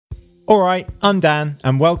All right, I'm Dan,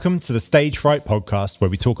 and welcome to the Stage Fright podcast, where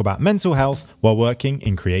we talk about mental health while working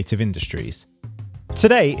in creative industries.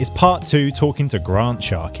 Today is part 2, talking to Grant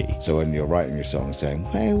Sharkey. So when you're writing your song saying,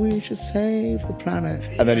 hey, we should save the planet,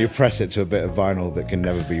 and then you press it to a bit of vinyl that can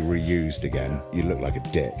never be reused again, you look like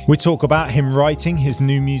a dick. We talk about him writing his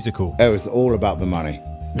new musical. It was all about the money.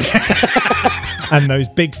 And those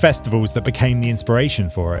big festivals that became the inspiration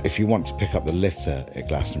for it. If you want to pick up the litter at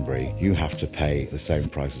Glastonbury, you have to pay the same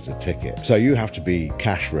price as a ticket. So you have to be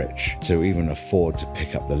cash rich to even afford to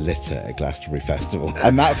pick up the litter at Glastonbury Festival.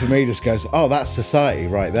 And that for me just goes, oh, that's society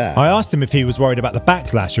right there. I asked him if he was worried about the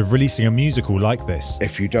backlash of releasing a musical like this.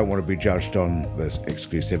 If you don't want to be judged on the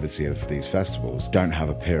exclusivity of these festivals, don't have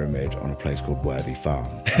a pyramid on a place called Worthy Farm.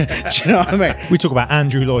 Do you know what I mean? We talk about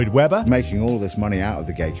Andrew Lloyd Webber. Making all this money out of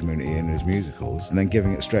the gay community in his musicals and then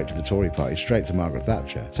giving it straight to the Tory party, straight to Margaret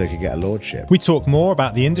Thatcher, so he could get a lordship. We talk more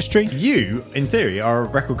about the industry. You, in theory, are a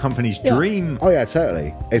record company's dream. Oh yeah,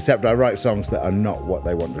 totally. Except I write songs that are not what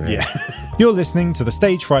they want to hear. Yeah. You're listening to the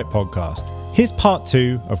Stage Fright podcast. Here's part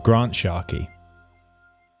 2 of Grant Sharkey.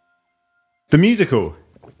 The musical.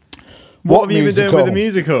 What have you been doing with the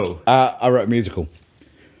musical? I wrote a musical.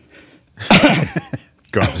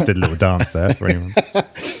 Grant just did a little dance there for anyone.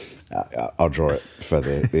 I'll draw it for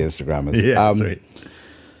the Instagrammers. Yeah, sweet.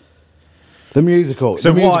 The musical.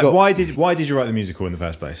 So the musical, why did you write the musical in the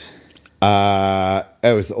first place?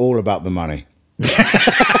 It was all about the money.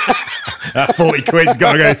 That 40 quid's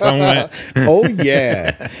got to go somewhere. Oh,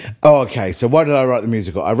 yeah. Oh, okay. So why did I write the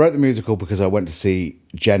musical? I wrote the musical because I went to see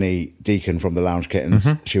Jenny Deacon from the Lounge Kittens.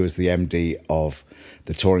 Mm-hmm. She was the MD of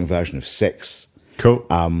the touring version of Six. Cool.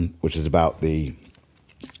 Which is about the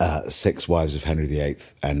 6 wives of Henry VIII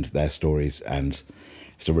and their stories, and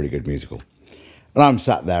it's a really good musical. And I'm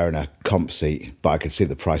sat there in a comp seat, but I could see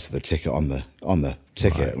the price of the ticket on the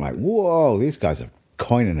ticket. Right. I'm like, whoa, these guys are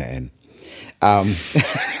coining it in.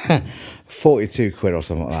 42 quid or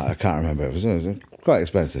something like that. I can't remember. It was quite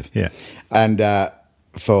expensive. Yeah. And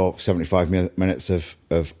for 75 minutes of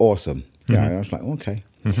awesome. Mm-hmm. Yeah, I was like, okay.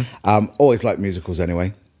 Mm-hmm. Always liked musicals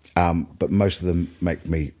anyway, but most of them make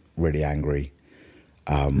me really angry.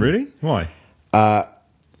 Really? Why?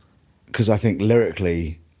 Because I think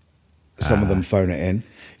lyrically, some of them phone it in.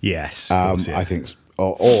 Yes. Course, yeah. I think,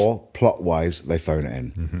 or plot-wise, they phone it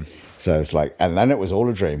in. Mm-hmm. So it's like, and then it was all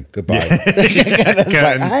a dream. Goodbye.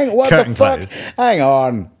 Yeah. What the fuck? Hang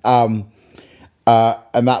on.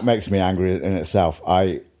 And that makes me angry in itself.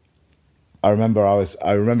 I remember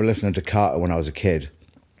listening to Carter when I was a kid.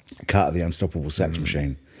 Carter, the Unstoppable Sex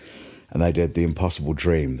Machine. And they did The Impossible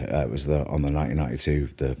Dream. It was on the 1992,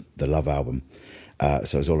 the Love album. So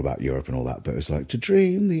it was all about Europe and all that. But it was like, to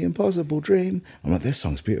dream, the impossible dream. I'm like, this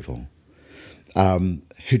song's beautiful.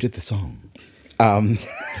 Who did the song? And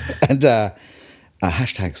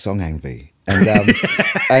hashtag song envy. And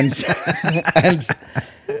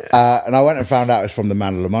I went and found out it's from the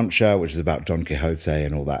Man of La Mancha, which is about Don Quixote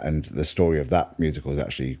and all that. And the story of that musical is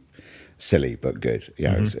actually silly but good. You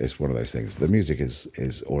know, it's one of those things. The music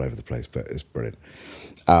is all over the place, but it's brilliant.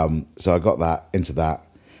 So I got into that,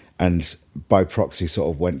 and by proxy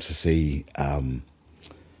sort of went to see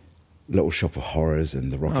Little Shop of Horrors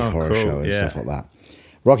and the Rocky Horror Show and stuff like that.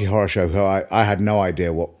 Rocky Horror Show, who I had no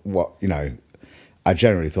idea what you know. I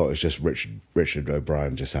generally thought it was just Richard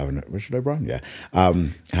O'Brien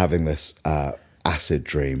having this acid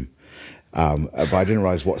dream. But I didn't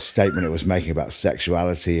realise what statement it was making about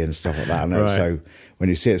sexuality and stuff like that. And so when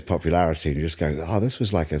you see its popularity, and you just go, oh, this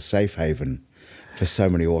was like a safe haven for so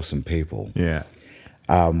many awesome people. Yeah.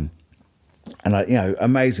 And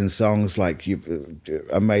amazing songs,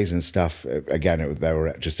 amazing stuff. Again, they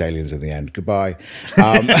were just aliens in the end. Goodbye.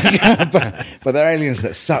 But they're aliens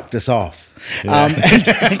that sucked us off,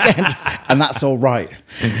 and that's all right.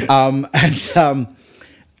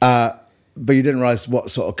 But you didn't realise what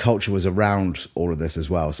sort of culture was around all of this as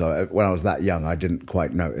well. So when I was that young, I didn't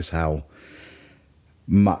quite notice how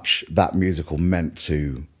much that musical meant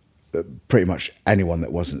to pretty much anyone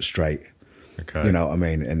that wasn't straight. Okay. You know what I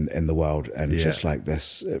mean, in the world, and just like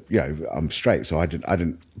this, I'm straight, so I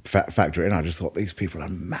didn't factor it in. I just thought these people are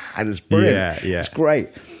mad. It's brilliant. Yeah. It's great.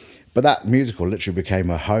 But that musical literally became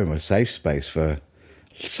a home, a safe space for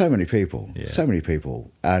so many people,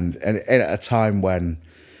 and at a time when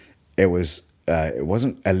it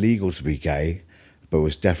wasn't illegal to be gay, but it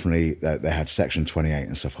was definitely they had Section 28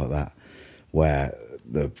 and stuff like that, where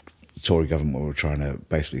the Tory government were trying to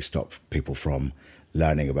basically stop people from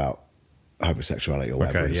learning about homosexuality or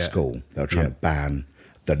whatever in school. They were trying to ban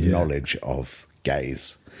the knowledge of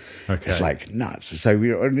gays. Okay. It's like nuts. So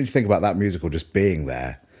when you think about that musical just being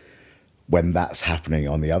there, when that's happening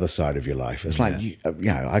on the other side of your life. It's like,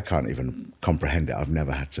 I can't even comprehend it. I've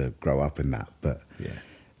never had to grow up in that. But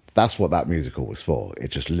that's what that musical was for. It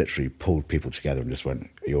just literally pulled people together and just went,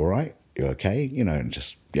 "Are you all right? You okay?" And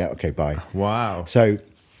just, okay, bye. Wow. So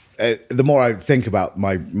the more I think about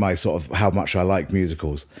my sort of how much I like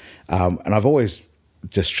musicals, and I've always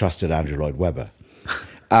distrusted Andrew Lloyd Webber.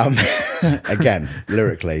 Again,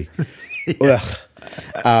 lyrically,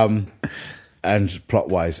 and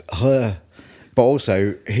plot-wise, but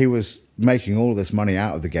also he was making all this money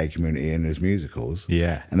out of the gay community in his musicals,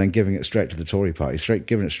 and then giving it straight to the Tory party,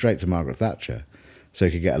 giving it straight to Margaret Thatcher, so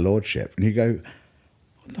he could get a lordship. And you go,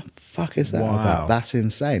 what the fuck is that about? That's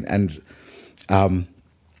insane. And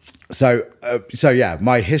so yeah,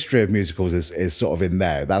 my history of musicals is sort of in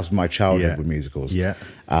there. That's my childhood with musicals.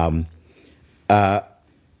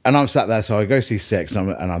 And I'm sat there, so I go see Six,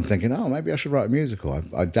 and I'm thinking, maybe I should write a musical.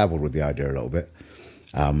 I dabbled with the idea a little bit.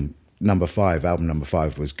 Album number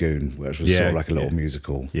 5 was Goon, which was sort of like a little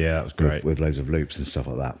musical. Yeah, that was great. With loads of loops and stuff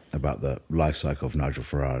like that, about the life cycle of Nigel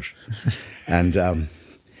Farage. and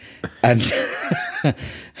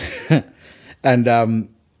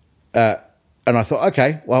I thought,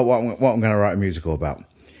 okay, well, what I'm going to write a musical about?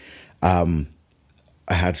 I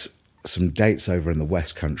had some dates over in the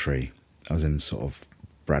West Country. I was in sort of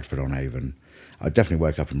Bradford-on-Avon. I definitely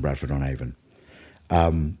woke up in Bradford-on-Avon.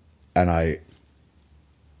 And I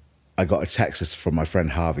got a text from my friend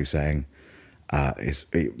Harvey saying,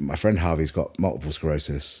 my friend Harvey's got multiple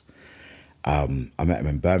sclerosis. I met him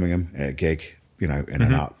in Birmingham at a gig, in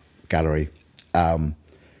an art gallery.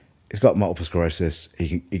 He's got multiple sclerosis.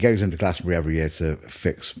 He goes into Glastonbury every year to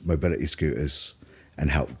fix mobility scooters and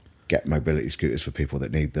help get mobility scooters for people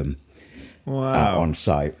that need them on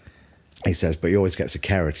site. He says, but he always gets a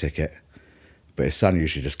carer ticket. But his son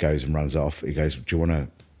usually just goes and runs off. He goes, do you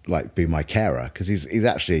want to be my carer? Because he's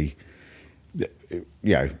actually,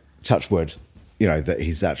 touch wood, that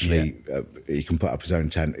he's actually, he can put up his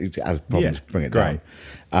own tent. He has problems, bring it down.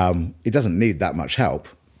 He doesn't need that much help.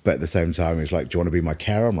 But at the same time, he's like, do you want to be my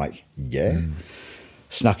carer? I'm like, yeah.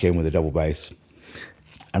 Snuck in with a double bass.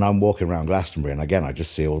 And I'm walking around Glastonbury, and again, I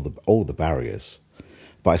just see all the barriers.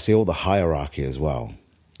 But I see all the hierarchy as well.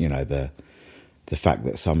 The fact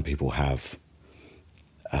that some people have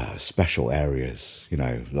special areas,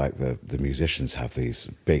 like the musicians have these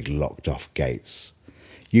big locked off gates.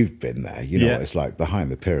 You've been there, what it's like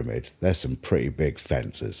behind the pyramid. There's some pretty big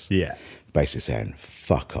fences. Yeah. Basically saying,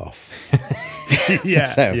 fuck off.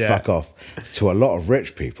 Fuck off to a lot of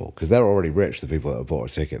rich people, because they're already rich, the people that have bought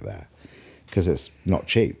a ticket there, because it's not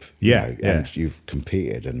cheap. And you've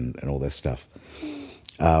competed and all this stuff.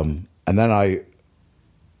 And then I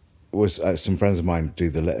was some friends of mine do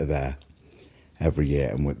the litter there every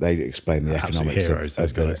year, and they explain the economics heroes,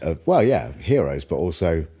 heroes, but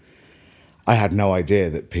also I had no idea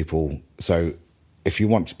that people. So if you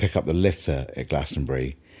want to pick up the litter at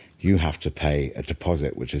Glastonbury, you have to pay a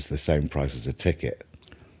deposit, which is the same price as a ticket.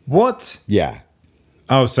 What? Yeah.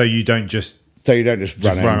 Oh, so you don't just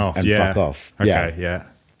run off and fuck off. Okay,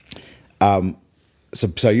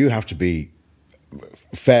 So you have to be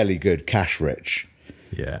fairly good cash rich.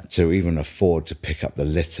 Yeah. To even afford to pick up the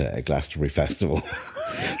litter at Glastonbury Festival.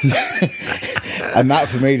 And that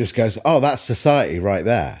for me just goes, that's society right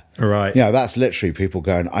there. Right. That's literally people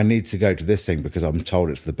going, I need to go to this thing because I'm told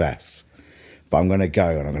it's the best. But I'm going to go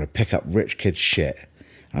and I'm going to pick up rich kids' shit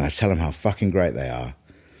and I tell them how fucking great they are.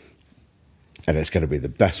 And it's going to be the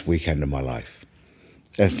best weekend of my life.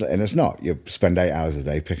 And it's not. You spend 8 hours a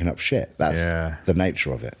day picking up shit. That's the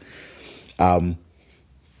nature of it.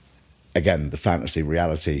 Again, the fantasy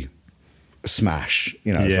reality smash,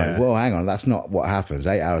 it's like, well, hang on, that's not what happens.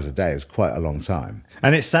 8 hours a day is quite a long time.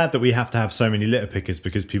 And it's sad that we have to have so many litter pickers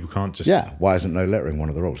because people can't just... Yeah, why isn't no littering one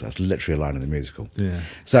of the rules? That's literally a line in the musical. Yeah.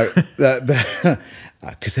 So,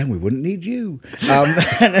 because then we wouldn't need you.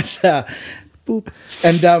 And it's, boop.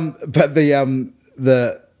 And, but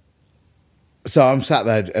so I'm sat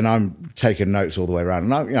there and I'm taking notes all the way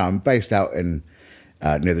around. And I'm based out in...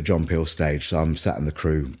 near the John Peel stage, so I'm sat in the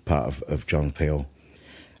crew part of John Peel,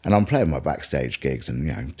 and I'm playing my backstage gigs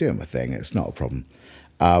and doing my thing. It's not a problem,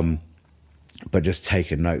 but just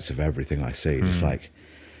taking notes of everything I see, just like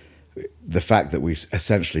the fact that we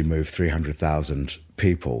essentially moved 300,000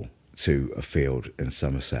 people to a field in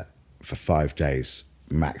Somerset for 5 days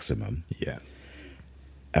maximum. Yeah,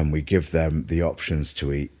 and we give them the options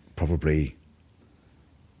to eat probably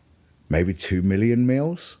maybe 2 million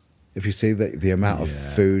meals. If you see the amount of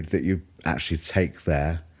food that you actually take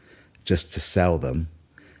there just to sell them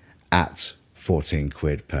at 14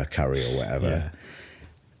 quid per curry or whatever,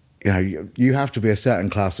 you have to be a certain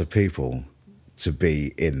class of people to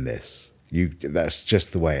be in this. That's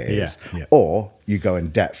just the way it is. Yeah. Or you go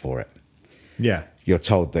in debt for it. Yeah. You're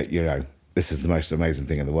told that, this is the most amazing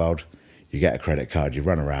thing in the world. You get a credit card, you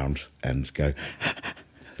run around and go,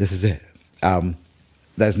 this is it.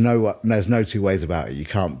 There's no two ways about it. You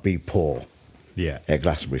can't be poor at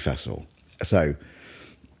Glastonbury Festival. So,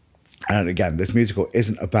 and again, this musical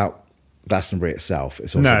isn't about Glastonbury itself.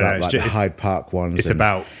 It's also about the Hyde Park ones. It's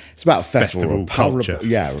about Festival culture.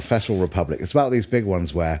 Festival Republic. It's about these big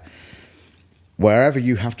ones wherever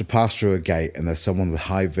you have to pass through a gate and there's someone with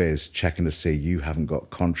high vis checking to see you haven't got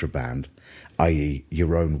contraband, i.e.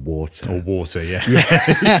 your own water. Or water, yeah.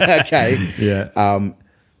 Okay. Yeah.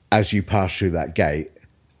 As you pass through that gate,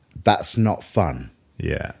 that's not fun.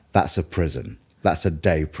 Yeah. That's a prison. That's a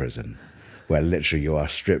day prison where literally you are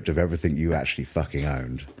stripped of everything you actually fucking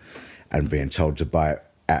owned and being told to buy it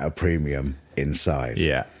at a premium inside.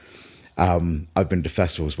 Yeah. I've been to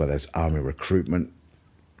festivals where there's army recruitment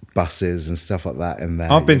buses and stuff like that in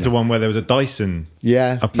there. I've been to one where there was a Dyson.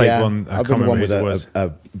 Yeah. I played one. I I've can't been to one remember with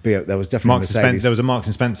there was definitely Mercedes. There was a Marks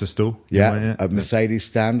and Spencer stall. Yeah. A Mercedes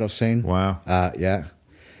stand I've seen. Wow. Yeah.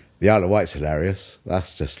 The Isle of Wight's hilarious.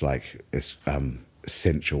 That's just like, it's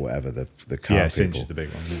Cinch or whatever, the car Yeah, people. Cinch is the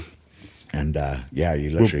big one. Yeah. And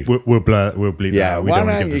you literally... We'll bleep that out. We don't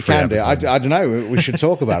want to give you can do. I don't know. We should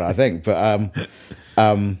talk about it, I think.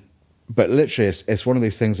 But literally, it's one of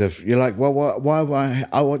these things of, you're like, well, why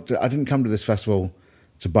I didn't come to this festival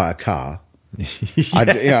to buy a car. And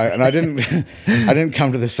I didn't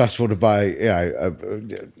come to this festival to buy,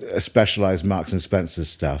 a specialised Marks and Spencer's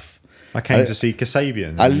stuff. I came to see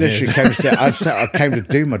Kasabian. I literally came to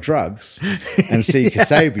do my drugs and see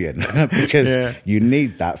Kasabian because you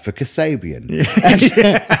need that for Kasabian.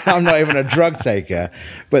 Yeah. I'm not even a drug taker,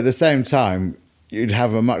 but at the same time, you'd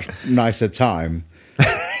have a much nicer time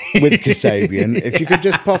with Kasabian if you could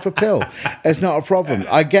just pop a pill. It's not a problem.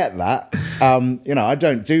 I get that. I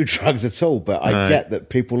don't do drugs at all, but I get that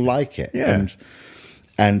people like it. Yeah.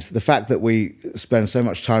 And the fact that we spend so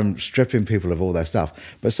much time stripping people of all their stuff,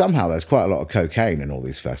 but somehow there's quite a lot of cocaine in all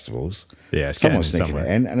these festivals. Yeah, someone's sneaking it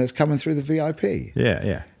in, and it's coming through the VIP.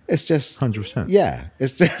 Yeah. It's just 100%. Yeah,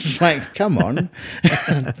 it's just like, come on.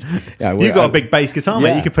 You got a big bass guitar,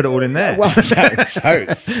 mate. You could put it all in there. Well,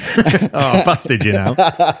 totes. Busted you now.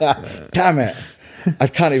 Damn it. I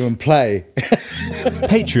can't even play.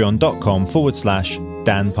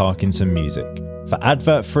 Patreon.com/Dan Parkinson Music for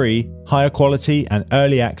advert-free, higher quality and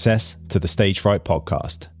early access to the Stage Fright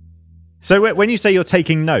podcast. So when you say you're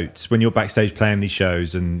taking notes, when you're backstage playing these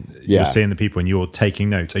shows and you're seeing the people and you're taking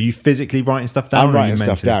notes, are you physically writing stuff down? I'm writing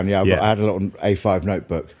stuff down, yeah. I had a little A5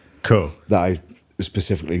 notebook. Cool. That I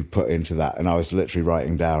specifically put into that, and I was literally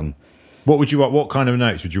writing down... What kind of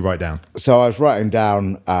notes would you write down? So I was writing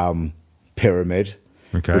down pyramid,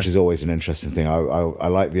 okay, which is always an interesting thing. I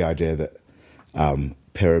like the idea that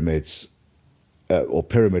pyramids... or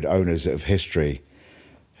pyramid owners of history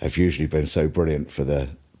have usually been so brilliant for the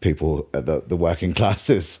people, the working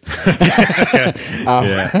classes. So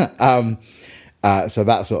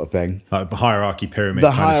that sort of thing. Like hierarchy pyramid.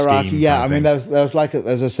 The hierarchy, scheme yeah. I mean, there's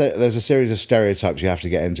a series of stereotypes you have to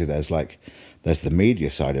get into. There's the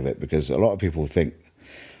media side of it, because a lot of people think.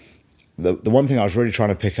 The one thing I was really trying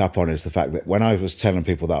to pick up on is the fact that when I was telling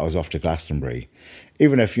people that I was off to Glastonbury,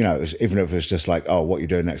 even if it was just like, oh, what are you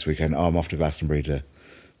doing next weekend? Oh, I'm off to Glastonbury to,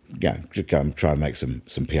 just go and try and make some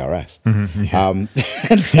PRS. Mm-hmm,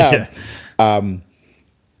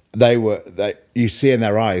 you see in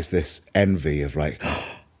their eyes this envy of like,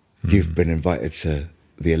 oh, you've been invited to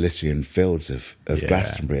the Elysian fields of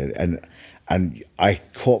Glastonbury, and I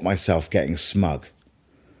caught myself getting smug.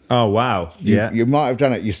 Oh wow! You might have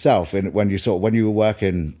done it yourself when you were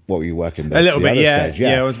working. What were you working? A little bit, yeah.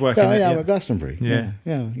 Yeah, I was working. I'm at Glastonbury. Yeah.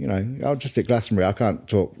 I'll just at Glastonbury. I can't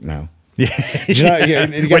talk now. Yeah, you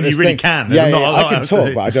when you really can. I can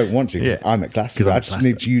talk, but I don't want to because I'm at Glastonbury. I just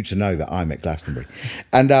need you to know that I'm at Glastonbury,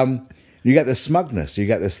 and you get this smugness. You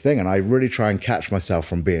get this thing, and I really try and catch myself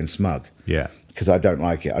from being smug. Yeah, because I don't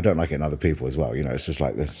like it. I don't like it in other people as well. It's just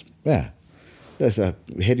like this. Yeah. There's a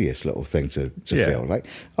hideous little thing to feel like,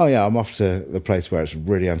 oh yeah, I'm off to the place where it's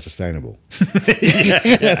really unsustainable.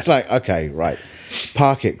 It's like, okay, right,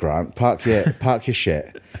 park it, Grant, park your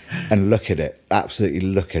shit, and look at it, absolutely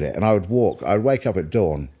look at it. And I'd wake up at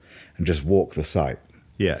dawn and just walk the site.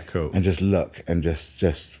 Yeah, cool. And just look and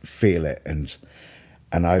just feel it, and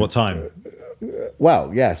I. What time?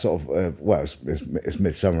 Well, yeah, sort of. It's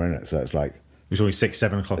midsummer, isn't it? So it's like it's always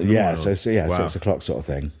 6-7 o'clock in the morning. Wow. 6 o'clock sort of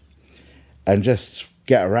thing. And just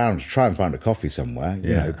get around, try and find a coffee somewhere,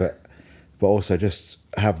 you know, but also just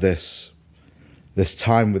have this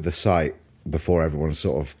time with the site before everyone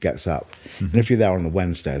sort of gets up. And if you're there on the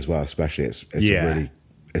Wednesday as well, especially,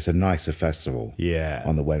 it's a nicer festival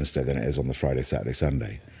on the Wednesday than it is on the Friday, Saturday,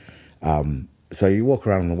 Sunday. So you walk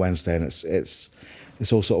around on the Wednesday, and it's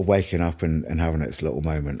all sort of waking up and having its little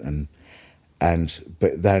moment,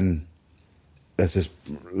 but then there's this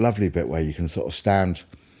lovely bit where you can sort of stand.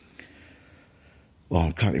 Well,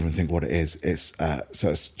 I can't even think what it is. It's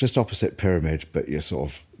just opposite Pyramid, but you're sort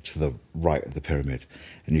of to the right of the Pyramid,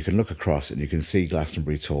 and you can look across and you can see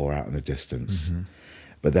Glastonbury Tor out in the distance.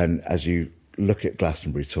 But then as you look at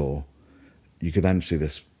Glastonbury Tor, you can then see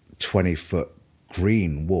this 20-foot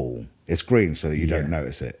green wall. It's green so that you don't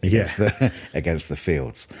notice it against the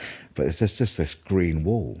fields, but it's just this green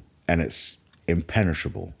wall, and it's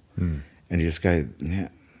impenetrable. And you just go,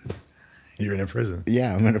 You're in a prison.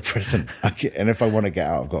 Yeah, I'm in a prison. And if I want to get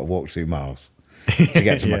out, I've got to walk 2 miles to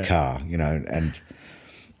get to my car,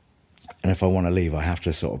 and if I want to leave, I have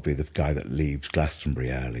to sort of be the guy that leaves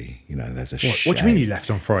Glastonbury early. There's a What do you mean you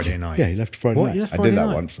left on Friday night? Yeah, you left Friday night. You left I Friday did that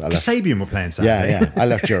night? once. Kasabian were playing Saturday. Yeah. I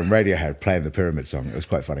left during Radiohead playing the Pyramid song. It was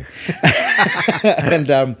quite funny.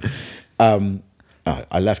 And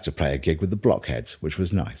I left to play a gig with the Blockheads, which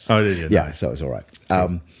was nice. Oh, did you? Yeah, Nice. so it was all right.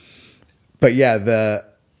 But yeah,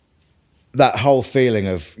 that whole feeling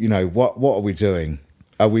of, what are we doing?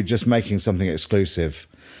 Are we just making something exclusive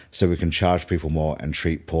so we can charge people more and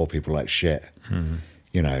treat poor people like shit?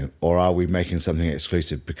 Or are we making something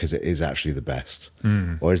exclusive because it is actually the best?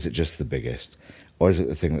 Or is it just the biggest? Or is it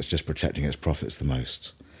the thing that's just protecting its profits the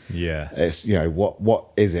most? Yeah. It's,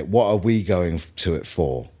 what is it? What are we going to it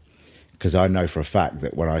for? Because I know for a fact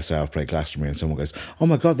that when I say I've played Glastonbury and someone goes, "Oh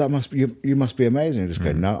my God, you must be amazing," I just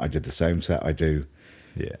go, "No, I did the same set I do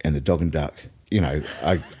in the Dog and Duck.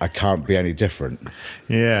 I can't be any different."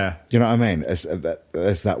 Yeah. Do you know what I mean?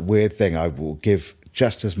 There's that weird thing. I will give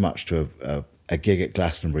just as much to a gig at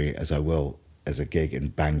Glastonbury as I will as a gig in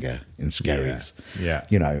Bangor in Skerries. Yeah.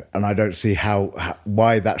 And I don't see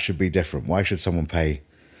why that should be different. Why should someone pay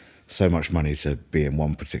so much money to be in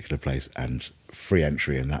one particular place and free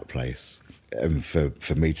entry in that place, and for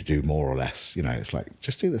me to do more or less? It's like,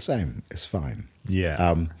 just do the same. It's fine.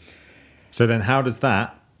 Yeah. So then how does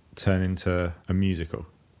that turn into a musical?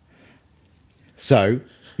 So,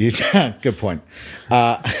 good point.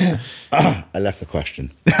 I left the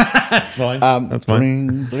question. That's fine. That's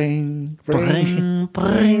fine. Bling, bling,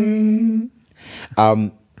 bling.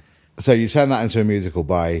 So you turn that into a musical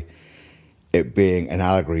by it being an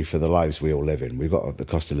allegory for the lives we all live in. We've got the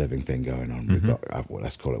cost of living thing going on. We've got,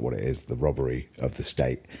 let's call it what it is, the robbery of the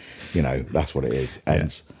state. That's what it is.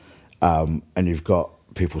 And and you've got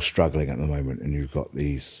people struggling at the moment, and you've got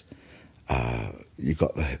these, you've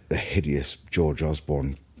got the hideous George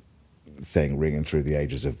Osborne thing ringing through the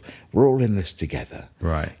ages of, we're all in this together.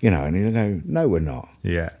 Right. And you go, no, we're not.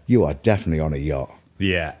 Yeah. You are definitely on a yacht.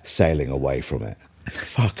 Yeah. Sailing away from it.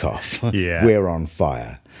 Fuck off. Yeah. We're on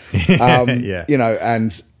fire. Yeah.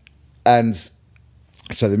 And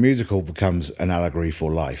so the musical becomes an allegory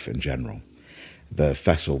for life in general. The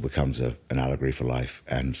festival becomes an allegory for life,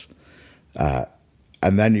 and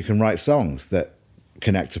then you can write songs that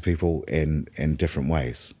connect to people in different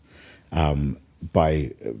ways,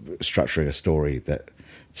 by structuring a story that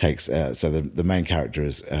takes. So the main character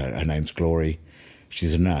is her name's Glory.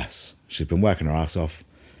 She's a nurse. She's been working her ass off.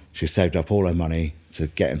 She saved up all her money to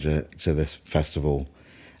get into this festival,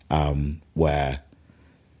 where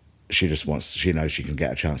she just wants. She knows she can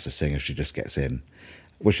get a chance to sing if she just gets in,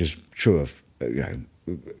 which is true of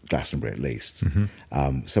Glastonbury at least.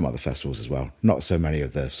 Some other festivals as well. Not so many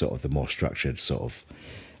of the sort of the more structured sort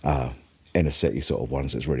of inner city sort of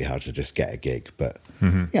ones. It's really hard to just get a gig, but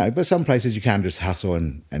but some places you can just hustle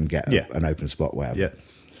and get an open spot, wherever. Yeah.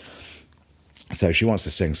 So she wants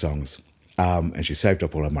to sing songs, and she saved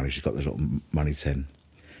up all her money. She's got this little money tin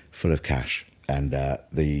full of cash, and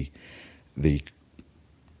the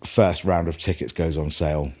first round of tickets goes on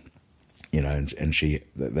sale. And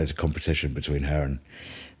there's a competition between her and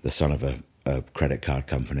the son of a credit card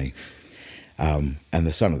company. And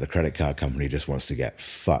the son of the credit card company just wants to get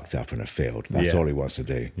fucked up in a field. That's all he wants to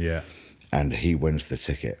do. Yeah. And he wins the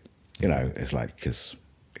ticket. It's like, because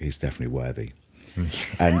he's definitely worthy.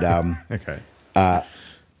 And Okay.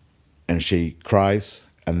 and she cries,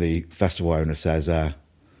 and the festival owner says,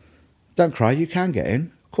 "Don't cry, you can get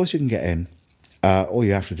in. Of course you can get in. All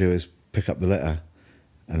you have to do is pick up the litter."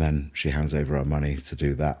 And then she hands over her money to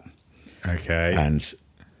do that. Okay. And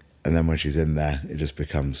then when she's in there, it just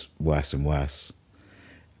becomes worse and worse.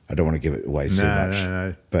 I don't want to give it away too much.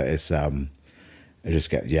 No. But it's it just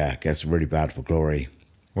gets really bad for Glory.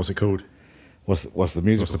 What's it called? What's the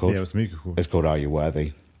musical called? Yeah, what's the musical called? It's called Are You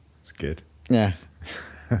Worthy? It's good. Yeah.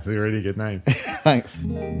 That's a really good name. Thanks.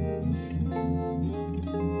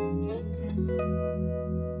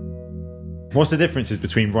 What's the differences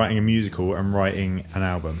between writing a musical and writing an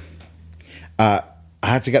album? I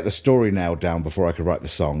had to get the story nailed down before I could write the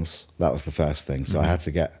songs. That was the first thing. So I had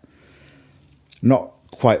to get, not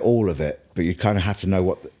quite all of it, but you kind of had to know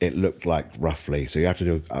what it looked like roughly. So I had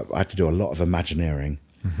to do a lot of imagineering,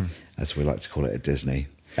 as we like to call it at Disney.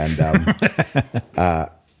 And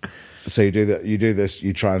so you do this,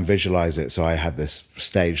 you try and visualize it. So I had this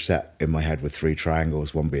stage set in my head with 3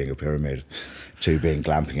 triangles, one being a pyramid, 2 being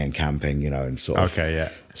glamping and camping, and sort of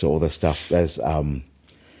so all the stuff. There's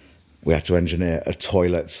we had to engineer a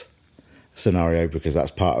toilet scenario because that's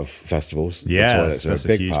part of festivals. Yeah, the toilets are a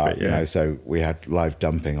big part, bit, so we had live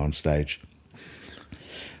dumping on stage.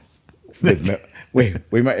 We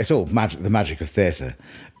it's all the magic of theatre.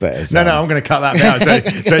 But it's, no, I'm going to cut that bit out.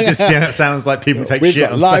 So it just sounds like people take we've shit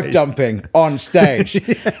got on live stage. dumping on stage.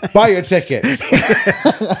 Buy your tickets.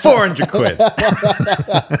 400 quid.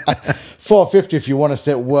 $4.50 if you want to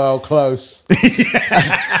sit world close.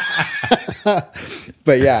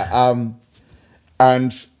 But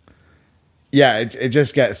it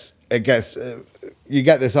just gets you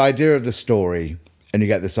get this idea of the story, and you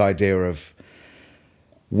get this idea of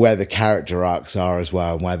where the character arcs are as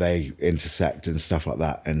well, and where they intersect and stuff like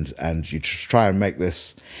that, and you just try and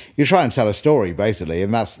you try and tell a story basically,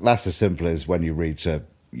 and that's as simple as when you read to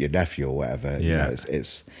your nephew or whatever.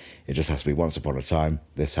 It just has to be once upon a time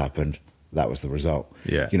this happened, that was the result.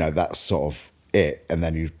 That's sort of it, and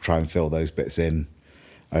then you try and fill those bits in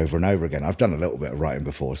over and over again. I've done a little bit of writing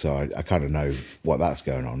before, so I kind of know what that's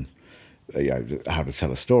going on, how to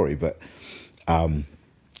tell a story. But the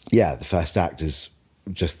first act is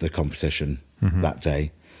just the competition that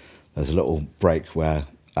day. There's a little break where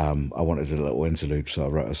I wanted a little interlude, so I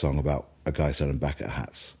wrote a song about a guy selling bucket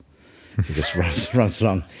hats. He just runs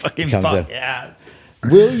along. Fucking bucket hats.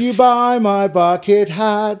 Will you buy my bucket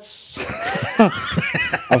hats?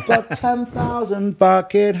 I've got 10,000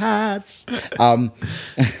 bucket hats. I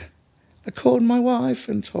called my wife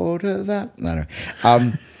and told her that. No.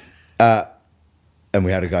 And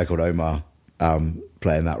we had a guy called Omar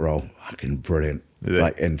playing that role. Fucking brilliant.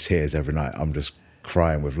 Like in tears every night. I'm just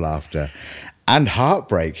crying with laughter and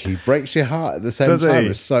heartbreak. He breaks your heart at the same time.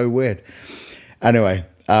 It's so weird. Anyway,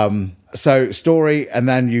 so story, and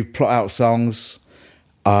then you plot out songs.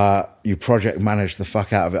 You project manage the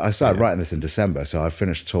fuck out of it. I started writing this in December, so I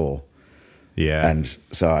finished tour. Yeah. And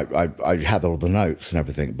so I had all the notes and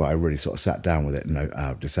everything, but I really sort of sat down with it in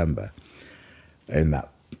December, in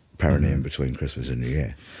that perineum between Christmas and New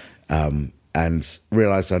Year. And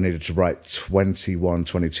realised I needed to write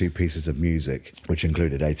 22 pieces of music, which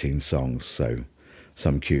included 18 songs, so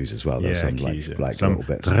some cues as well. There were some little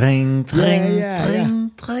bits. Tring, tring,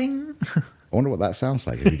 tring, tring. I wonder what that sounds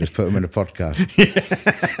like if you just put them in a podcast.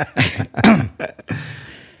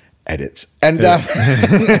 Edit. And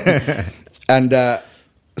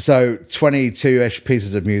so 22-ish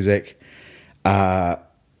pieces of music. Got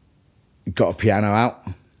a piano out.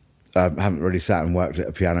 I haven't really sat and worked at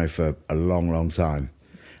a piano for a long, long time.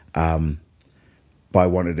 But I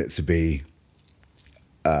wanted it to be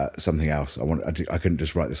something else. I couldn't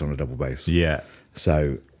just write this on a double bass. Yeah.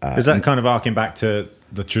 So is that kind of arcing back to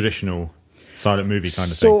the traditional silent movie kind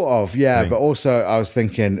of thing? Sort of, yeah. But also I was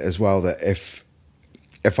thinking as well that if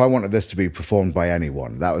I wanted this to be performed by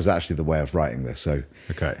anyone, that was actually the way of writing this. So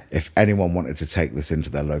if anyone wanted to take this into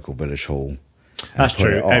their local village hall, that's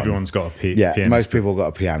true. Everyone's got a piano. Yeah, most people got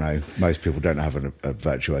a piano. Most people don't have a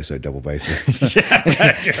virtuoso double bassist.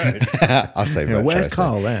 I'll say virtuoso. Where's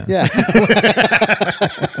Carl there? Yeah.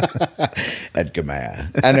 Edgar Mayer.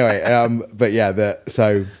 Anyway, but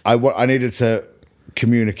so I needed to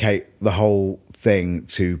communicate the whole thing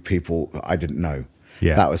to people I didn't know.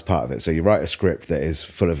 Yeah. That was part of it. So you write a script that is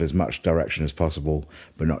full of as much direction as possible,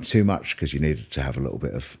 but not too much, because you needed to have a little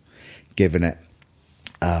bit of give in it.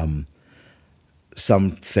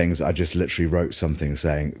 Some things I just literally wrote something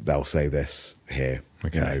saying they'll say this here,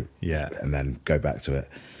 and then go back to it.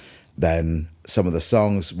 Then some of the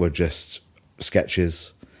songs were just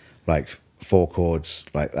sketches, like 4 chords,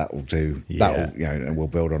 like that will do. That will, and we'll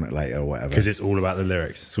build on it later or whatever. Because it's all about the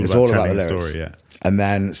lyrics. It's all about telling the story. Yeah. And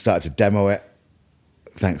then started to demo it,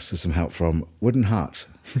 thanks to some help from Wooden Heart.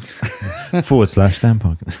 /Dan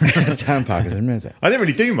Parkinson. Dan Parkinson music. I didn't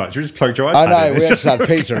really do much. We just plugged your iPad. I know, we just had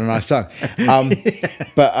pizza and a nice time.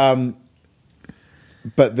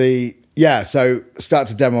 So start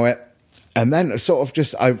to demo it, and then sort of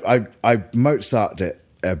just I Mozarted it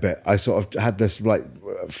a bit. I sort of had this like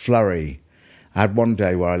flurry. I had one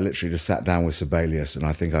day where I literally just sat down with Sibelius, and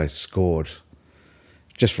I think I scored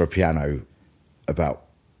just for a piano about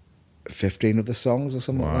 15 of the songs or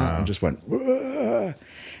something like that, and just went. Whoa.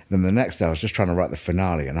 Then the next day, I was just trying to write the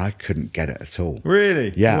finale, and I couldn't get it at all.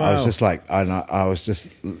 Really? Yeah, wow. I was just like, I was just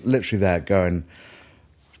literally there going,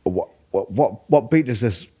 what beat does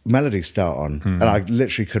this melody start on? And I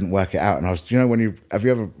literally couldn't work it out. And I was, when have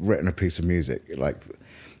you ever written a piece of music? Like,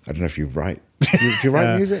 I don't know if you write. Do you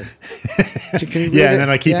write music? Can you and then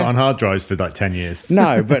I keep it on hard drives for like 10 years.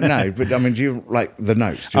 No, but I mean, do you like the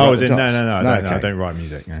notes? Do you No, okay. I don't write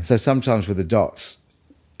music. No. So sometimes with the dots,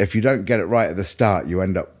 if you don't get it right at the start, you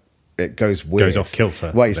end up, it goes weird. Goes off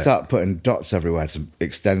kilter. Well, you start putting dots everywhere to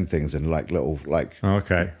extend things and like little, like...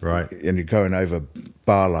 Okay, right. And you're going over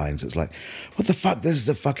bar lines. It's like, what the fuck? This is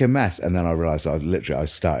a fucking mess. And then I realised I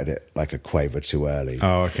started it like a quaver too early.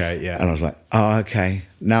 Oh, okay, yeah. And I was like, oh, okay,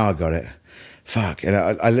 now I got it. Fuck. And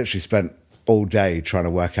I literally spent all day trying to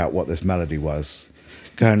work out what this melody was.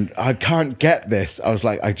 Going, I can't get this. I was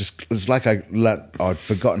like, it was like I'd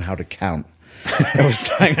forgotten how to count. It was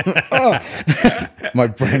like, my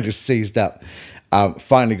brain just seized up.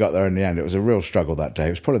 Finally got there in the end. It was a real struggle that day.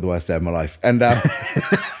 It was probably the worst day of my life. And, and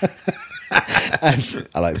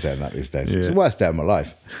I like saying that these days. It's the worst day of my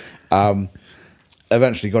life.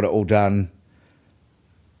 Eventually got it all done.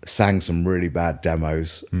 Sang some really bad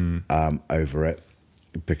demos over it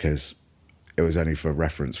because it was only for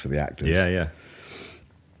reference for the actors. Yeah.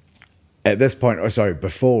 At this point,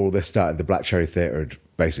 before all this started, the Black Cherry Theatre had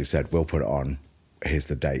basically said, we'll put it on. Here's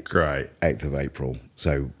the date. Great. 8th of April.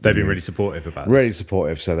 So they've been really supportive about this. Really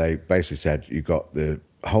supportive. So they basically said, you got the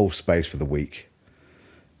whole space for the week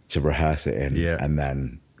to rehearse it in and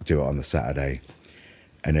then do it on the Saturday.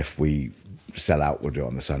 And if we sell out, we'll do it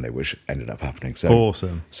on the Sunday, which ended up happening. So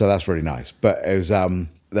awesome. So that's really nice. But it was there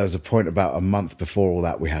was a point about a month before all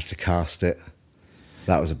that we had to cast it.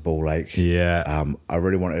 That was a ball ache. Yeah. I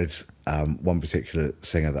really wanted one particular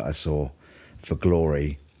singer that I saw for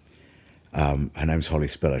Glory. Her name's Holly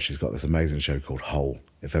Spiller. She's got this amazing show called Hole.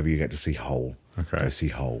 If ever you get to see Hole, go see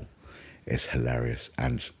Hole. It's hilarious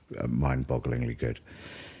and mind-bogglingly good.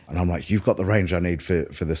 And I'm like, you've got the range I need for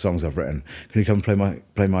the songs I've written. Can you come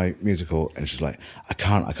play my musical? And she's like, I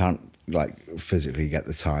can't like physically get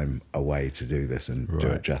the time away to do this and do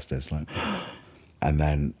it justice. Like, and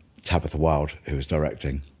then Tabitha Wilde, who was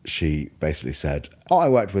directing, she basically said, I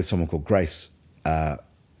worked with someone called Grace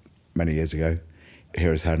many years ago.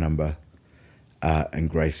 Here is her number. And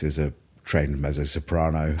Grace is a trained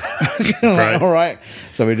mezzo-soprano. Like, all right.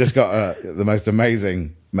 So we just got the most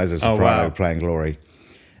amazing mezzo-soprano playing Glory.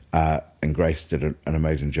 And Grace did an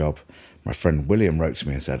amazing job. My friend William wrote to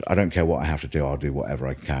me and said, I don't care what I have to do, I'll do whatever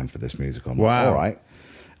I can for this musical. I'm like, all right.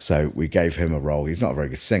 So we gave him a role. He's not a very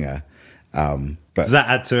good singer. But does that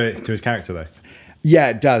add to his character, though? Yeah,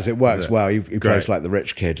 it does. It works well. He plays like the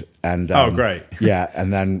rich kid. And great. Yeah,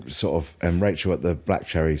 and then and Rachel at the Black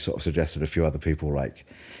Cherry sort of suggested a few other people like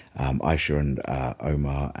Aisha and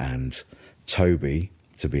Omar and Toby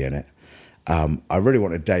to be in it. I really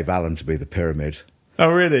wanted Dave Allen to be the Pyramid. Oh,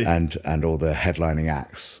 really? And all the headlining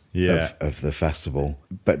acts of the festival.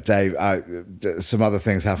 But Dave, some other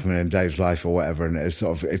things happening in Dave's life or whatever, and it's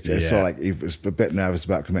sort of like he was a bit nervous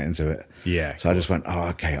about committing to it. Yeah. So I just went,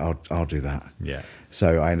 okay, I'll do that. Yeah.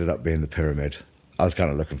 So I ended up being the Pyramid. I was kind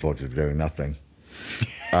of looking forward to doing nothing.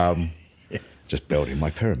 Just building my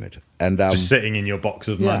pyramid. And just sitting in your box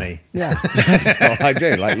of money. Yeah. That's what I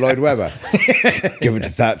do, like Lloyd Webber. Give it to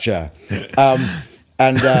Thatcher.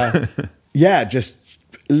 Just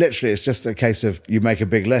literally, it's just a case of you make a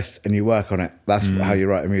big list and you work on it. That's how you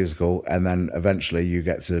write a musical. And then eventually you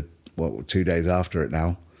get to, 2 days after it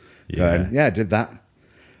now. Going, I did that.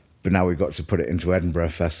 But now we've got to put it into Edinburgh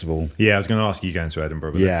Festival. Yeah, I was going to ask you going to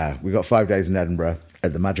Edinburgh. We got 5 days in Edinburgh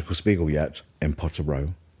at the Magical Spiegel yet in Potter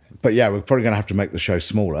Row. But yeah, we're probably going to have to make the show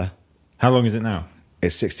smaller. How long is it now?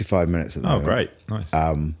 It's 65 minutes at the moment. Oh, great.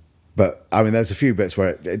 Nice. But I mean, there's a few bits where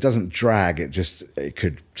it doesn't drag. It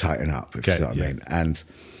could tighten up, if you know what I mean. And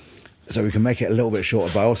so we can make it a little bit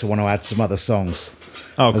shorter. But I also want to add some other songs.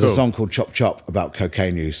 Oh, There's cool. a song called Chop Chop about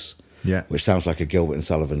cocaine use. Yeah. Which sounds like a Gilbert and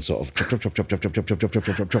Sullivan sort of chop chop chop chop chop chop chop chop chop chop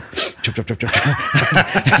chop chop chop chop chop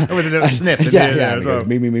chop. With a little sniff. As well.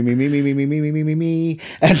 Me.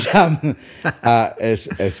 And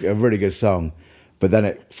it's a really good song. But then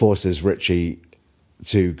it forces Richie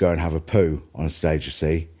to go and have a poo on stage, you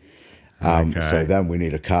see. So then we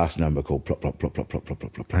need a cast number called plop plop plop plop plop plop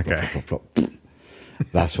plop plop plop plop plop.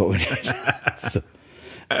 That's what we need.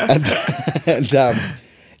 And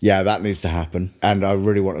that needs to happen. And I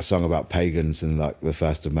really want a song about pagans and like the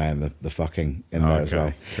 1st of May and the fucking in there as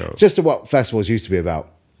well. Cool. Just to what festivals used to be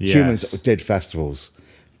about. Yes. Humans did festivals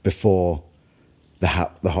before the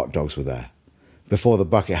hot dogs were there, before the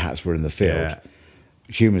bucket hats were in the field. Yeah.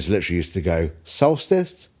 humans literally used to go,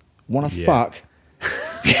 solstice, want to fuck,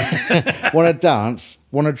 want to dance,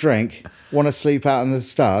 want to drink, want to sleep out in the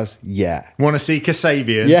stars, yeah. Want to see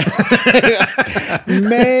Kasabian? Yeah.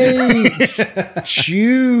 Mate,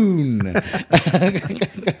 tune.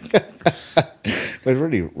 We're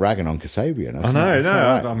really ragging on Kasabian. I know,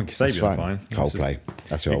 right. I mean, Kasabian, fine. Coldplay,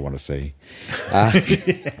 that's who I want to see.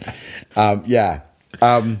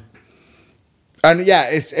 And yeah,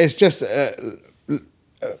 it's just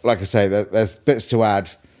like I say, there's bits to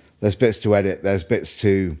add, there's bits to edit, there's bits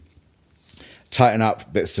to tighten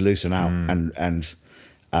up, bits to loosen out,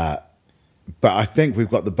 but I think we've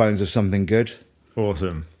got the bones of something good.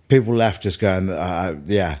 Awesome. People left just going,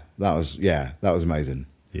 that was amazing.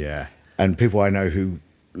 Yeah. And people I know who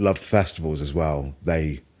loved festivals as well,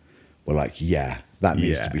 they were like, that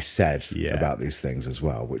needs to be said about these things as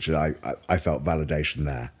well, which I felt validation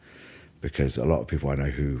there, because a lot of people I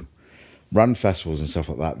know who run festivals and stuff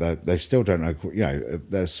like that, they still don't know,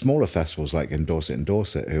 there's smaller festivals like in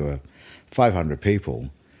Dorset who are 500 people,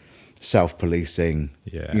 self-policing,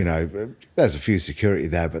 there's a few security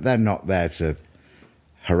there, but they're not there to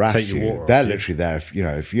harass you. They're literally there,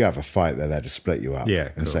 if you have a fight, they're there to split you up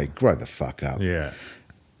and say, grow the fuck up. Yeah.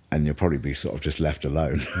 And you'll probably be sort of just left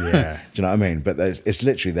alone. Yeah. Do you know what I mean? But it's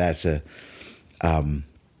literally there to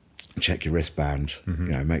check your wristband,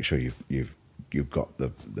 make sure you've got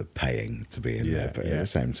the paying to be in there, but at the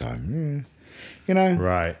same time,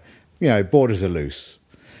 right. Borders are loose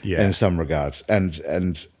in some regards, and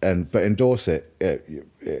but in Dorset,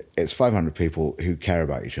 it's 500 people who care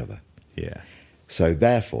about each other. Yeah. So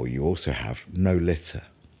therefore, you also have no litter.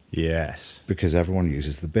 Yes. Because everyone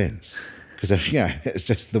uses the bins. Because it's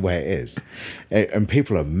just the way it is, and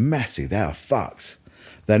people are messy. They are fucked.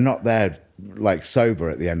 They're not there like sober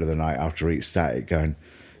at the end of the night after Eat Static going,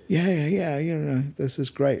 this is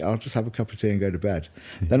great, I'll just have a cup of tea and go to bed.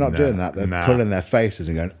 They're not doing that. They're pulling their faces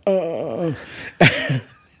and going, oh.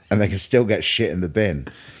 And they can still get shit in the bin.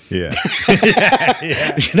 Yeah.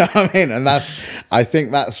 You know what I mean? And I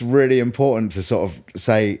think that's really important to sort of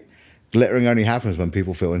say, littering only happens when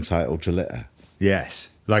people feel entitled to litter. Yes.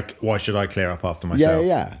 Like, why should I clear up after myself?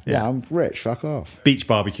 Yeah, I'm rich, fuck off. Beach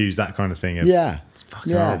barbecues, that kind of thing. It's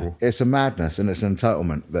fucking horrible. It's a madness, and it's an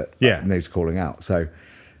entitlement that needs calling out. So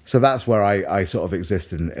that's where I sort of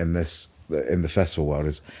exist in the festival world.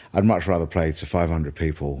 Is I'd much rather play to 500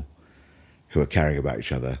 people who are caring about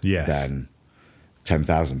each other than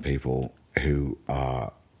 10,000 people who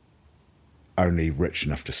are only rich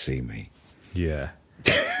enough to see me. Yeah.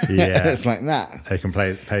 Yeah. It's like that. They can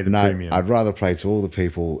pay the premium. I'd rather play to all the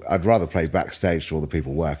people. I'd rather play backstage to all the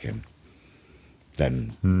people working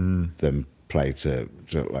than play to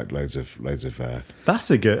like loads of. That's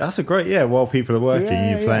a great. While people are working,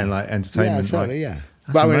 you're playing like entertainment. Yeah, totally. That's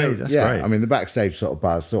but amazing. That's great. I mean, the backstage sort of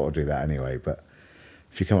bars sort of do that anyway. But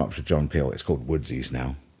if you come up to John Peel, it's called Woodsies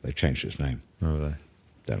now. They've changed its name. Oh, they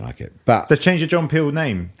don't like it. But they've changed the John Peel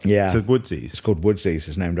name. To Woodsies. It's called Woodsies.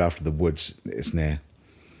 It's named after the woods it's near.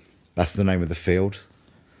 That's the name of the field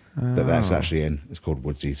that's actually in. It's called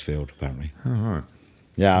Woodsies Field, apparently. Oh, right.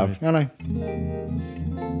 Yeah, I know.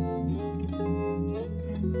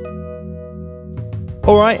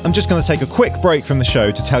 All right, I'm just going to take a quick break from the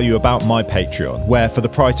show to tell you about my Patreon, where for the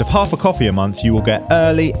price of half a coffee a month, you will get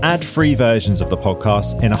early, ad-free versions of the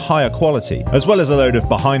podcast in a higher quality, as well as a load of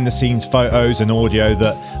behind-the-scenes photos and audio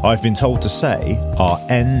that I've been told to say are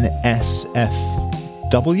NSFW?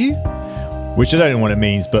 Which I don't know what it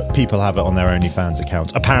means, but people have it on their OnlyFans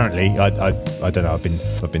accounts. Apparently, I don't know. I've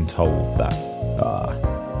been told that.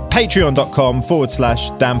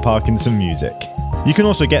 Patreon.com/Dan Parkinson Music. You can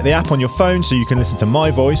also get the app on your phone so you can listen to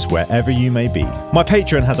my voice wherever you may be. My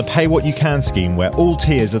Patreon has a pay what you can scheme where all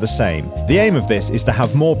tiers are the same. The aim of this is to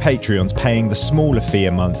have more Patreons paying the smaller fee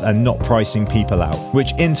a month and not pricing people out,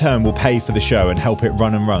 which in turn will pay for the show and help it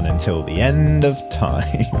run and run until the end of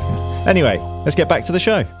time. Anyway, let's get back to the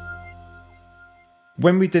show.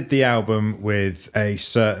 When we did the album with a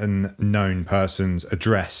certain known person's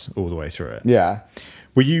address all the way through it,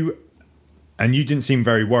 were you, and you didn't seem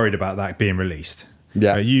very worried about that being released.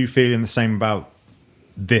 Yeah. Are you feeling the same about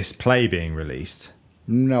this play being released?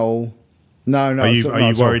 No. Are you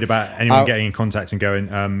worried about anyone getting in contact and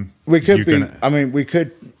going, we could be, we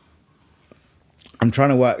could, I'm trying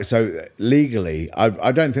to work, so legally,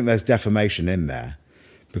 I don't think there's defamation in there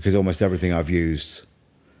because almost everything I've used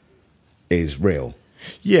is real.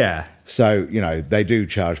 Yeah. So, they do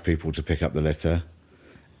charge people to pick up the litter.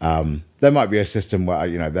 There might be a system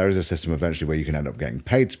where, there is a system eventually where you can end up getting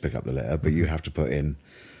paid to pick up the litter, but you have to put in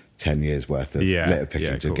 10 years worth of litter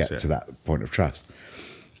picking to get to that point of trust.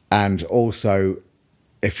 And also,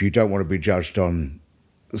 if you don't want to be judged on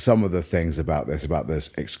some of the things about this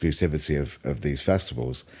exclusivity of these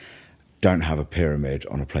festivals don't have a pyramid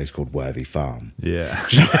on a place called Worthy Farm. Yeah.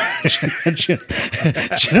 Do you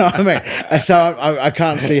know what I mean? And so I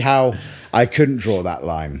can't see how I couldn't draw that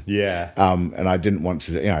line. Yeah. And I didn't want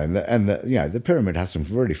to, the pyramid has some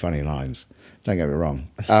really funny lines. Don't get me wrong.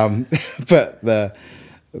 But there's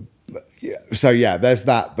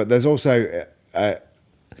that. But there's also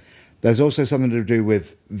something to do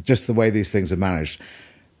with just the way these things are managed.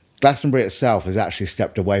 Glastonbury itself has actually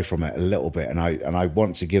stepped away from it a little bit, and I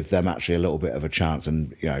want to give them actually a little bit of a chance,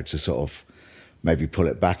 and to sort of maybe pull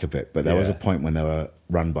it back a bit. But there was a point when they were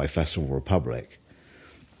run by Festival Republic,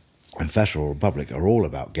 and Festival Republic are all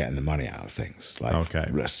about getting the money out of things. Like,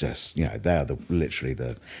 let's just, they are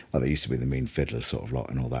they used to be the Mean Fiddler sort of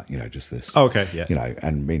lot and all that. Just this.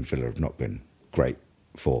 And Mean Fiddler have not been great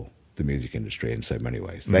for the music industry in so many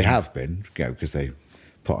ways. They have been, because they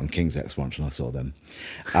put on King's X once and I saw them.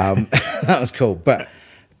 That was cool, but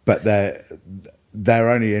they're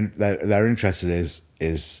interested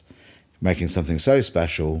is making something so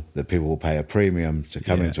special that people will pay a premium to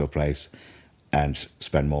come into a place and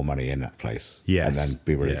spend more money in that place, and then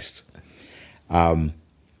be released. The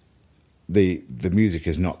music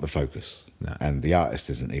is not the focus, and the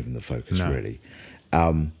artist isn't even the focus really.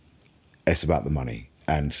 It's about the money,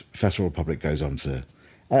 and Festival Republic goes on to.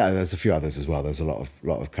 There's a few others as well. There's a lot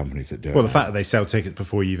of companies that do it. Well, the fact that they sell tickets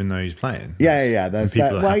before you even know who's playing. There's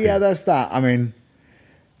that. Well, there's that. I mean,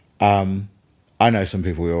 I know some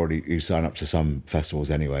people who sign up to some festivals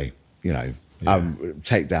anyway.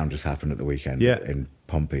 Takedown just happened at the weekend in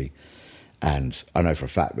Pompey, and I know for a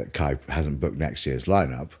fact that Kai hasn't booked next year's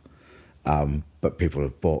lineup, but people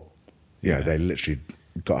have bought. They literally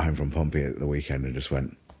got home from Pompey at the weekend and just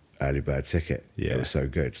went early bird ticket. It was so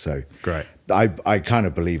good. So great. I kind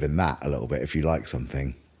of believe in that a little bit. If you like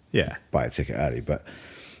something, buy a ticket early. But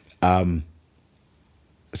so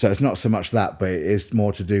it's not so much that, but it is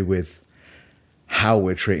more to do with how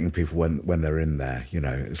we're treating people when they're in there.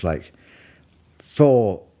 It's like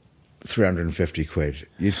for 350 quid,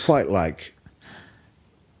 you'd quite like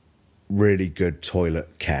really good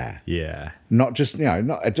toilet care. Yeah. Not just,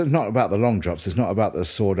 it's not about the long drops. It's not about the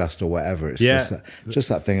sawdust or whatever. It's just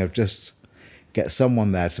that thing of just get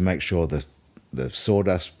someone there to make sure the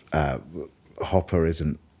sawdust hopper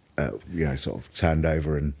isn't, sort of turned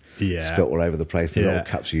over and spilt all over the place. The little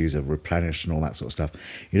cups you use are replenished and all that sort of stuff.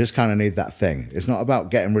 You just kind of need that thing. It's not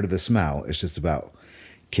about getting rid of the smell. It's just about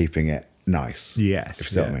keeping it nice. Yes.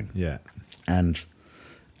 If you see what I mean. Yeah.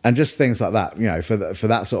 And just things like that, for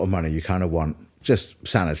that sort of money, you kind of want just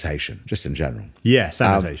sanitation, just in general. Yeah,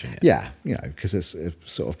 sanitation. Because it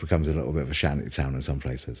sort of becomes a little bit of a shanty town in some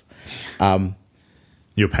places.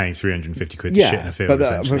 You're paying 350 quid to shit in a field,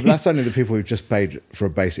 but that's only the people who've just paid for a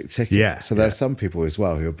basic ticket. Yeah. So there are some people as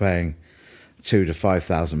well who are paying £2,000 to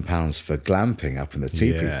 £5,000 for glamping up in the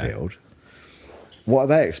teepee field. What are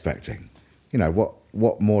they expecting?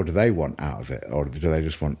 What more do they want out of it, or do they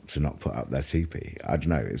just want to not put up their teepee? I don't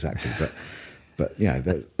know exactly, but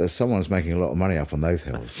there's someone's making a lot of money up on those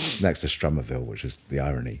hills next to Strummerville, which is the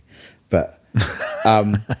irony. But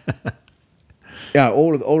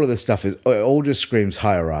all of this stuff it all just screams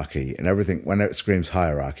hierarchy, and everything. When it screams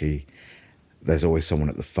hierarchy, there's always someone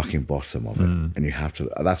at the fucking bottom of it, and you have to.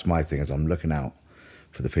 That's my thing, is I'm looking out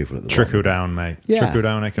for the people at the trickle bottom. Down, mate. Trickle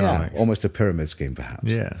down economics. Almost a pyramid scheme, perhaps.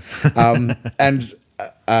 Yeah.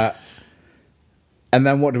 And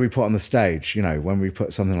then what do we put on the stage? When we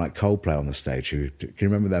put something like Coldplay on the stage, can you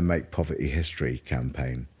remember their Make Poverty History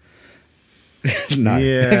campaign? No,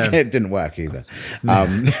 it didn't work either.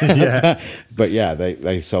 But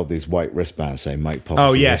they sold these white wristbands saying Make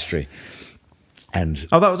Poverty History. And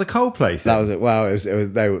that was a Coldplay thing. That was it. Well, it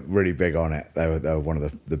was, they were really big on it. They were one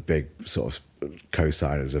of the big sort of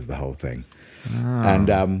co-signers of the whole thing. And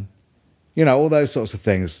all those sorts of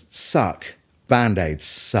things suck. Band-Aid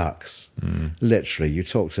sucks. Literally, you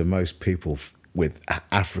talk to most people with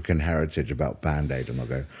African heritage about Band-Aid and they'll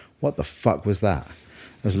go, what the fuck was that?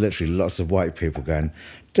 There's literally lots of white people going,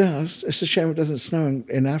 it's a shame it doesn't snow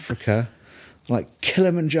in Africa. It's like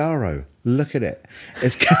Kilimanjaro, look at it.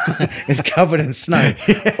 It's covered in snow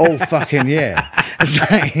all fucking year. It's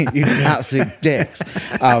like, you absolute dicks.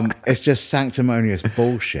 It's just sanctimonious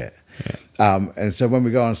bullshit. And so when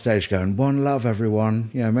we go on stage going, one love,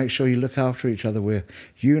 everyone, make sure you look after each other. We're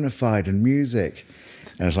unified in music.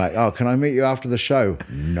 And it's like, can I meet you after the show?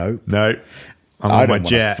 Nope. No. I'm on my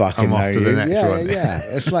jet. I'm off to the next one. Yeah.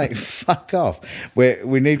 It's like, fuck off.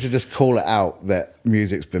 We need to just call it out that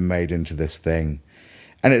music's been made into this thing.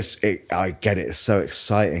 And I get it. It's so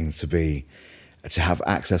exciting to be to have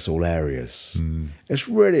access all areas. It's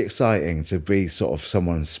really exciting to be sort of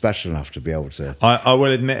someone special enough to be able to. I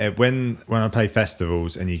will admit it, when I play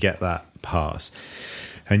festivals and you get that pass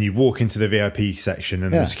and you walk into the VIP section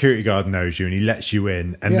and the security guard knows you and he lets you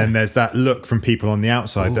in, and then there's that look from people on the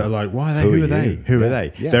outside that are like, why are they? Who are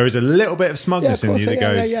they? Yeah. There is a little bit of smugness in you that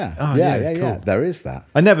goes, cool. There is that.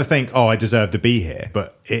 I never think, I deserve to be here,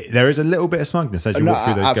 but there is a little bit of smugness as you walk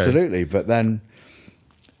through those gates. Absolutely, but then.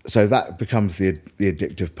 So that becomes the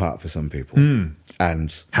addictive part for some people.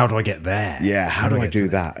 And how do I get there? Yeah, how do I do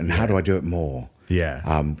that? And how do I do it more?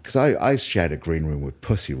 Yeah. Because I shared a green room with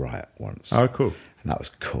Pussy Riot once. Oh, cool. And that was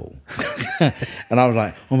cool. And I was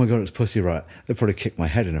like, oh my God, it's Pussy Riot. They'd probably kick my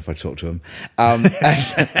head in if I talked to them. And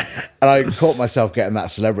I caught myself getting that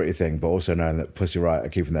celebrity thing, but also knowing that Pussy Riot are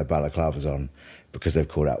keeping their balaclavas on because they've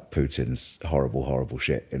called out Putin's horrible, horrible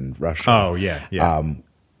shit in Russia. Oh, yeah.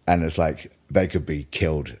 And it's like, they could be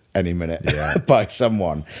killed any minute by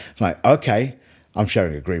someone. Like, okay, I'm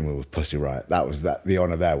sharing a green room with Pussy Riot. That was that. The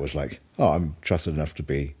honor there was like, I'm trusted enough to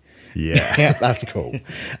be. Yeah, that's cool.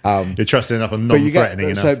 You're trusted enough and non-threatening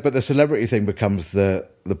enough. But the celebrity thing becomes the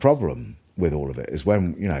problem with all of it is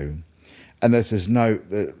when, and there's no,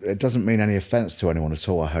 it doesn't mean any offense to anyone at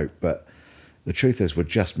all, I hope, but the truth is we're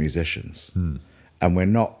just musicians and we're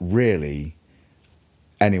not really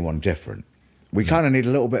anyone different. We kind of need a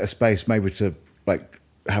little bit of space, maybe to like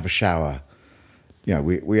have a shower.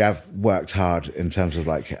 We have worked hard in terms of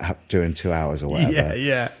like doing 2 hours or whatever.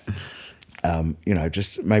 Yeah.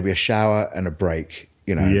 Just maybe a shower and a break.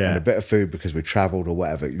 And a bit of food because we travelled or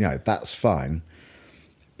whatever. That's fine.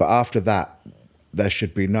 But after that, there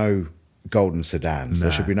should be no golden sedans.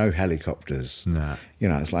 There should be no helicopters.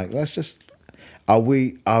 It's like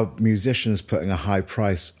are musicians putting a high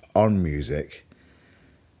price on music?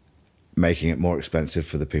 Making it more expensive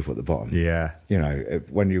for the people at the bottom. Yeah.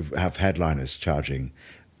 When you have headliners charging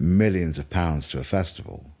millions of pounds to a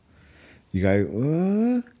festival, you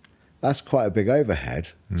go, that's quite a big overhead.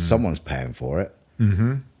 Someone's paying for it.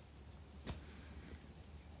 Mm-hmm.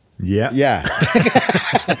 Yeah.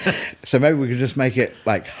 So maybe we could just make it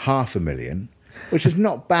like 500,000, which is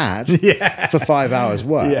not bad for 5 hours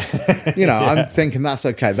work. Yeah. I'm thinking that's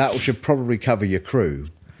okay. That should probably cover your crew.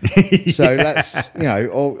 So let's,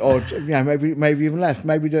 or maybe even less.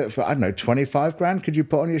 Maybe do it for, I don't know, 25 grand. Could you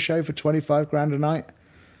put on your show for 25 grand a night?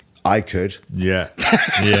 I could. Yeah.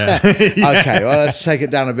 Okay, well, let's take it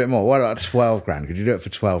down a bit more. What about 12 grand? Could you do it for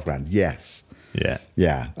 12 grand? Yes.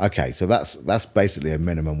 Yeah. Okay, so that's basically a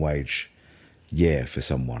minimum wage year for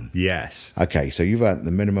someone. Yes. Okay, so you've earned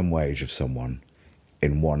the minimum wage of someone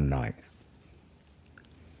in one night.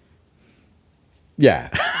 Yeah.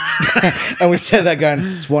 And we sit there going,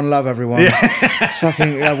 it's one love, everyone. It's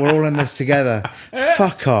fucking, we're all in this together.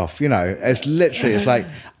 Fuck off. It's literally, it's like,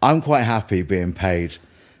 I'm quite happy being paid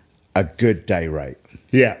a good day rate.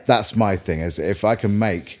 Yeah. That's my thing, is if I can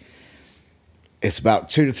make, it's about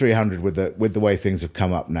 200 to 300 with the way things have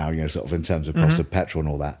come up now, sort of in terms of cost of petrol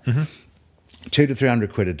and all that. 200 to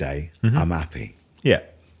 300 quid a day, I'm happy. Yeah.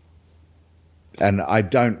 And I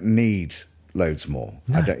don't need loads more.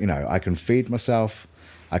 No. I can feed myself.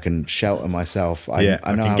 I can shelter myself. I know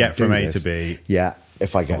I can how get to do from A this. to B. Yeah.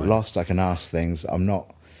 If I get lost, I can ask things. I'm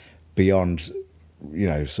not beyond,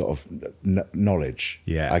 sort of knowledge.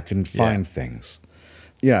 Yeah. I can find things.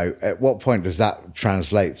 At what point does that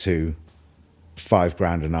translate to 5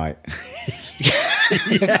 grand a night?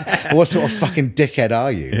 What sort of fucking dickhead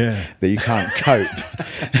are you that you can't cope?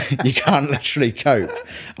 You can't literally cope.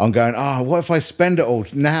 I'm going, what if I spend it all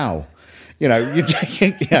now?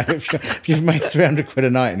 If you've made 300 quid a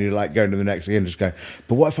night and you're like going to the next gig and just go,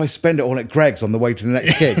 but what if I spend it all at Greg's on the way to the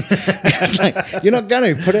next gig? It's like, you're not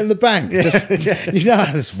going to put it in the bank. You know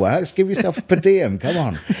how this works. Give yourself a per diem. Come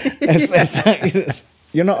on.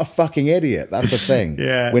 You're not a fucking idiot. That's the thing.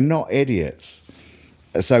 Yeah. We're not idiots.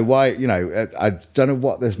 So why, I don't know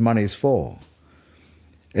what this money's for.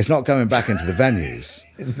 It's not going back into the venues.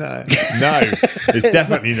 No, it's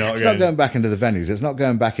definitely not. It's not going back into the venues. It's not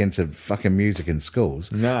going back into fucking music in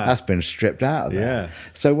schools. No. That's been stripped out of there. Yeah.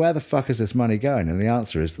 So where the fuck is this money going? And the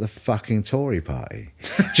answer is the fucking Tory party.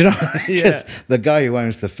 Do you know? Because the guy who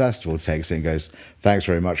owns the festival takes it and goes, thanks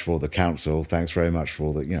very much for all the council. Thanks very much for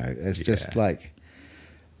all the, it's just like,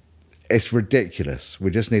 it's ridiculous.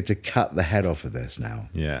 We just need to cut the head off of this now.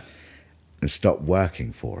 Yeah. And stop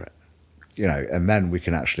working for it. And then we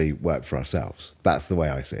can actually work for ourselves. That's the way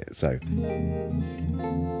I see it. So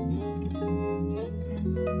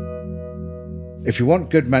if you want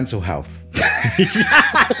good mental health. That's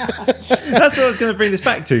what I was going to bring this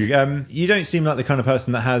back to. You don't seem like the kind of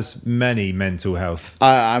person that has many mental health.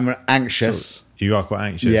 I'm anxious. You are quite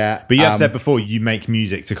anxious. Yeah. But you have said before you make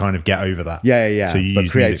music to kind of get over that. Yeah. So you but use music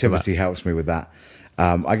for creativity that. helps me with that.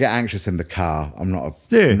 I get anxious in the car. I'm not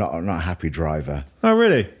a happy driver. Oh,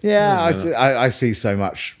 really? Yeah, I see so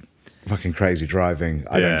much fucking crazy driving.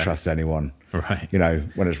 I don't trust anyone. Right. You know,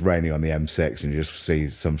 when it's raining on the M6 and you just see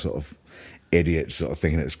some sort of idiot sort of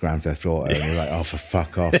thinking it's Grand Theft Auto and you're like, oh, for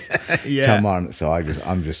fuck off. Come on. So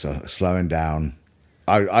I'm just slowing down.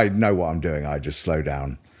 I know what I'm doing. I just slow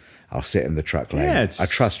down. I'll sit in the truck lane. Yeah, I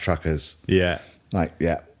trust truckers. Yeah. Like,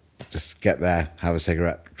 just get there, have a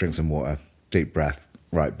cigarette, drink some water, deep breath,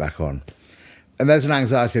 right back on. And there's an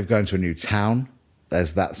anxiety of going to a new town.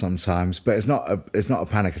 There's that sometimes, but it's not a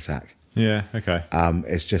panic attack. Yeah. Okay.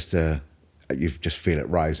 It's just you just feel it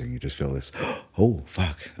rising. You just feel this, oh,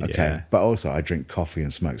 fuck. Okay. Yeah. But also I drink coffee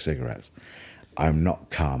and smoke cigarettes. I'm not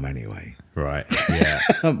calm anyway. Right. Yeah.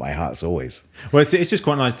 My heart's always. Well, it's just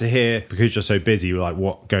quite nice to hear, because you're so busy, like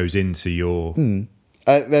what goes into your...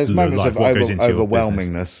 There's moments life, of what goes into your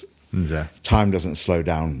overwhelmingness. Yeah. Time doesn't slow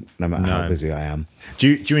down no matter how busy I am. Do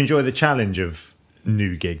you enjoy the challenge of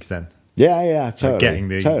new gigs then? Yeah, totally.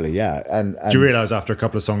 Like totally, yeah. And do you realise after a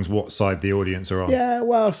couple of songs what side the audience are on? Yeah,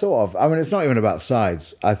 well, sort of. I mean, it's not even about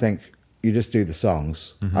sides. I think you just do the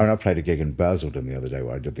songs. I mean, I played a gig in Bursledon the other day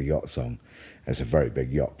where I did the yacht song. It's a very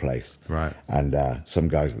big yacht place. Right. And some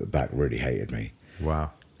guys at the back really hated me.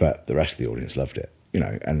 Wow. But the rest of the audience loved it, you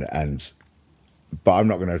know, but I'm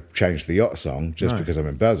not going to change the yacht song just because I'm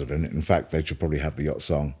in Bursledon. In fact, they should probably have the yacht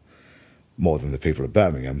song more than the people of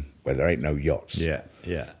Birmingham, where there ain't no yachts. Yeah.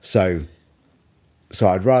 So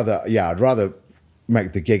I'd rather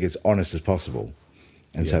make the gig as honest as possible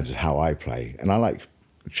in terms of how I play. And I like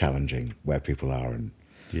challenging where people are. And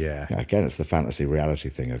again, it's the fantasy reality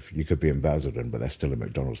thing of you could be in Bursledon, but there's still a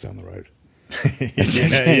McDonald's down the road. So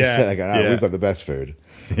they're going, we've got the best food.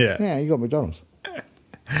 Yeah, you got McDonald's.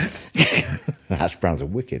 The hash browns are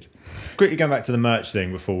wicked. Quickly going back to the merch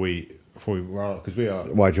thing before we roll, because we are...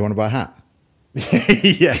 Why, do you want to buy a hat?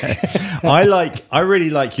 Yeah. I really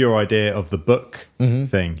like your idea of the book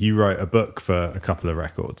thing. You wrote a book for a couple of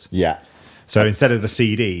records. Yeah. So instead of the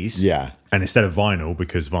CDs, yeah, and instead of vinyl,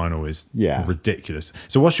 because vinyl is ridiculous.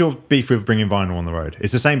 So what's your beef with bringing vinyl on the road?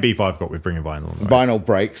 It's the same beef I've got with bringing vinyl on the road. Vinyl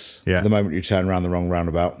breaks the moment you turn around the wrong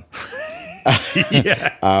roundabout.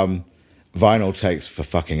 Vinyl takes for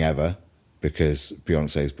fucking ever because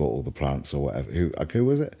Beyonce's bought all the plants or whatever. Who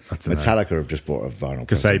was it? Metallica have just bought a vinyl.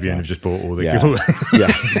 Kasabian have just bought all the...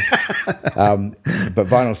 But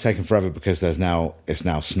vinyl's taken forever because it's now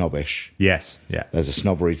snobbish. Yes, yeah. There's a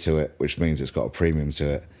snobbery to it, which means it's got a premium to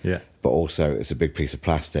it. Yeah. But also it's a big piece of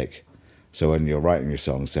plastic. So when you're writing your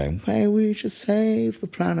song saying, hey, we should save the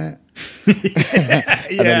planet.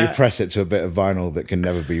 And then you press it to a bit of vinyl that can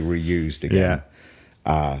never be reused again.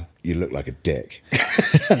 You look like a dick.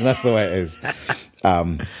 That's the way it is.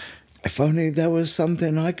 If only there was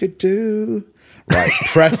something I could do. Right,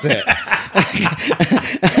 press it.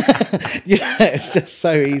 It's just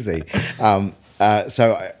so easy.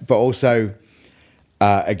 But also,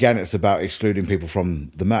 again, it's about excluding people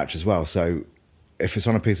from the merch as well. So if it's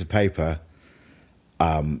on a piece of paper,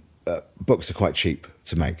 books are quite cheap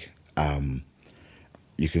to make.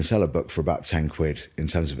 You can sell a book for about 10 quid in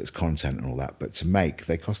terms of its content and all that, but to make,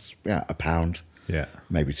 they cost £1,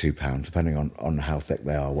 maybe £2, depending on how thick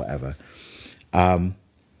they are, whatever.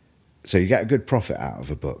 So you get a good profit out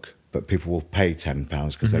of a book, but people will pay £10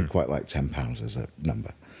 because they quite like £10 as a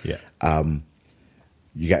number. Yeah.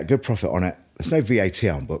 You get a good profit on it. There's no VAT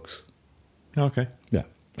on books. Okay. Yeah,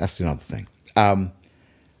 that's another thing.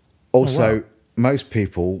 Also, most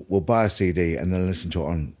people will buy a CD and then listen to it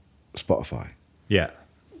on Spotify. Yeah.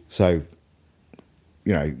 So,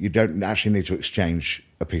 you don't actually need to exchange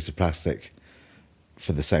a piece of plastic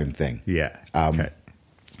for the same thing. Yeah. Okay.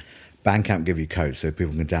 Bandcamp give you codes so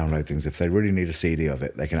people can download things. If they really need a CD of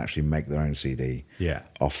it, they can actually make their own CD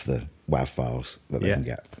off the WAV files that they can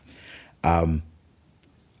get.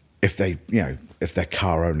 If their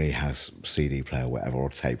car only has CD player or whatever, or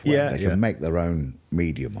tape, whatever, they can make their own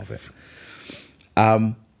medium of it.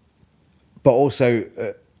 But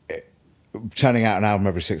also, turning out an album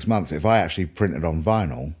every 6 months, if I actually printed on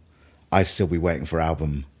vinyl, I'd still be waiting for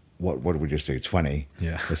album, what did we just do, 20?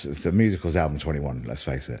 Yeah. It's the musical's album 21, let's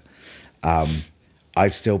face it.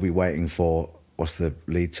 I'd still be waiting for, what's the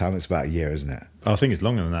lead time? It's about a year, isn't it? I think it's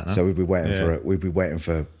longer than that now. So we'd be waiting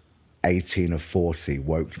for 18 of 40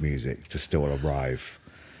 woke music to still arrive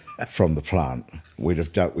from the plant. We've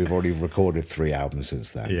already recorded 3 albums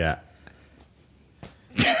since then. Yeah.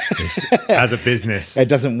 As a business, it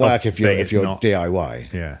doesn't work if you're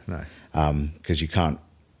DIY. Yeah, no. Because you can't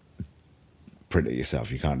print it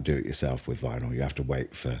yourself. You can't do it yourself with vinyl. You have to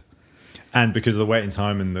wait for. And because of the waiting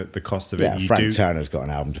time and the cost of it, Frank Turner's got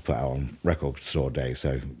an album to put out on Record Store Day,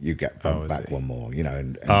 so you get bumped back one more, you know.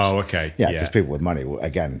 And okay. Yeah, because people with money will,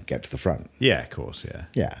 again, get to the front. Yeah, of course, yeah.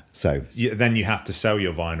 Yeah, so... then you have to sell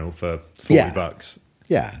your vinyl for $40.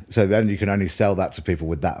 Yeah, so then you can only sell that to people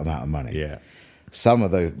with that amount of money. Yeah. Some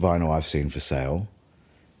of the vinyl I've seen for sale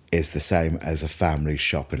is the same as a family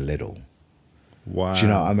shop in Lidl. Wow. Do you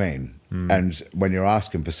know what I mean? And when you're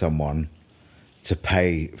asking for someone to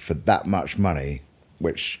pay for that much money,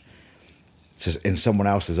 which just in someone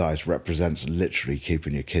else's eyes represents literally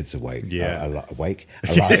keeping your kids awake, alive.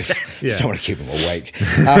 You don't want to keep them awake.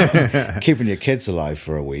 Keeping your kids alive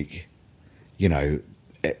for a week, you know,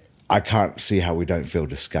 I can't see how we don't feel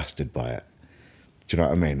disgusted by it. Do you know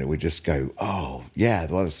what I mean? We just go, oh, yeah,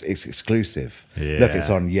 well, it's exclusive. Yeah. Look, it's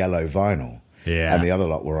on yellow vinyl. Yeah. And the other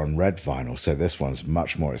lot were on red vinyl. So this one's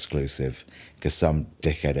much more exclusive because some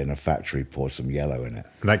dickhead in a factory poured some yellow in it.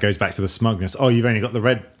 And that goes back to the smugness. Oh, you've only got the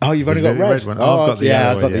red. Oh, you've only got red one. Oh, I've got the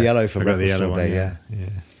yellow. I've got the yellow for Record Store Day.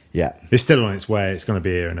 Yeah. It's still on its way. It's going to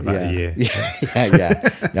be here in about a year.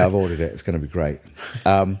 Yeah, I've ordered it. It's going to be great.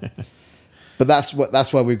 But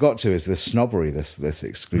that's where we've got to, is this snobbery, this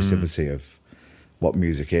exclusivity of what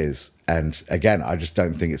music is. And again, I just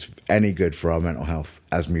don't think it's any good for our mental health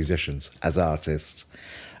as musicians, as artists,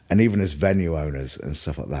 and even as venue owners and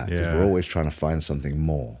stuff like that. Because we're always trying to find something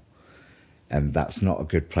more. And that's not a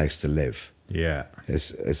good place to live. Yeah.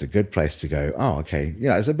 It's a good place to go, oh, okay. You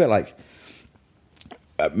know, it's a bit like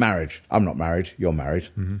marriage. I'm not married. You're married,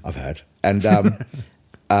 I've heard. And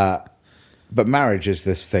but marriage is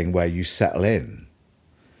this thing where you settle in.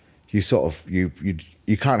 You sort of, you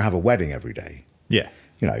can't have a wedding every day. Yeah.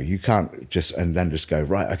 You know, you can't just go,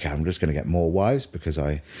 right, okay, I'm just going to get more wives because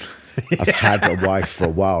I've had a wife for a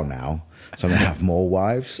while now. So I'm going to have more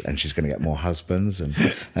wives and she's going to get more husbands. And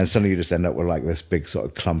suddenly you just end up with like this big sort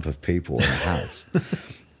of clump of people in the house.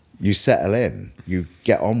 You settle in, you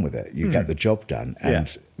get on with it, you get the job done,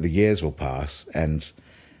 and the years will pass and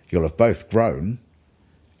you'll have both grown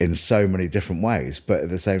in so many different ways. But at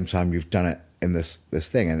the same time, you've done it in this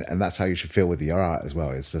thing. And that's how you should feel with your art as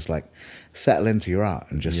well. It's just like settle into your art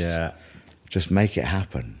and just make it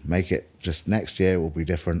happen. Make it just next year will be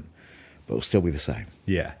different, but it'll still be the same.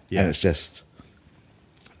 Yeah. And it's just,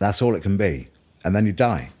 that's all it can be. And then you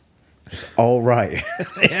die. It's all right.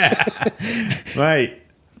 Right.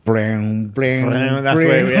 Bling, bling, that's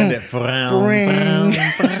where we end it.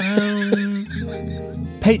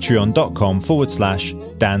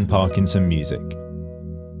 Patreon.com/Dan Parkinson Music.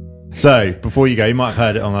 So, before you go, you might have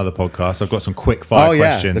heard it on other podcasts. I've got some quick fire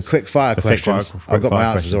questions. The quick fire questions. I've got my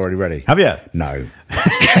answers already ready. Have you? No.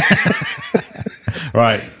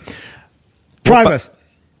 Right. Primus.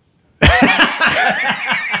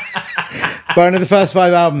 Burn of the first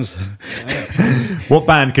 5 albums. What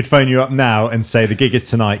band could phone you up now and say, the gig is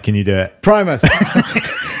tonight, can you do it? Primus.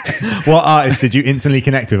 What artist did you instantly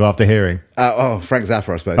connect with after hearing? Frank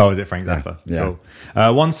Zappa, I suppose. Oh, is it Frank Zappa? Yeah.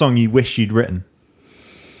 Cool. One song you wish you'd written?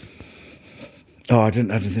 Oh, I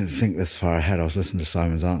didn't think this far ahead. I was listening to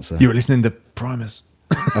Simon's answer. You were listening to Primus?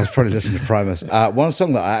 I was probably listening to Primus. One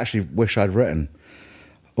song that I actually wish I'd written.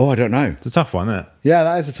 Oh, I don't know. It's a tough one, isn't it? Yeah,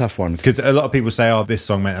 that is a tough one. Because a lot of people say, oh, this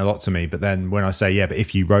song meant a lot to me. But then when I say, but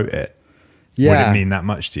if you wrote it, would it mean that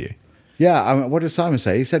much to you? Yeah, what did Simon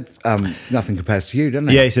say? He said, nothing compares to you, didn't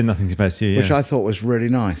he? Yeah, he said nothing compares to you, Which I thought was really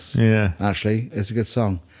nice. Yeah. Actually, it's a good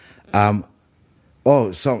song. Song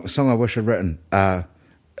I wish I'd written.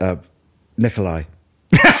 Nikolai.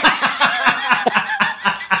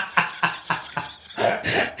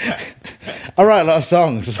 I write a lot of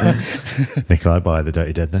songs. Nikolai by the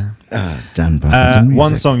Dirty Dead there. Dan Parkinson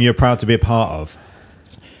one song you're proud to be a part of?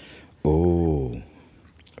 Oh,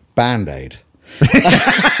 Band-Aid.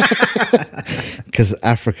 Because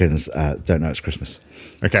Africans don't know it's Christmas.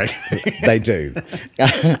 Okay. They do.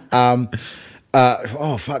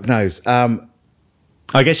 Fuck knows.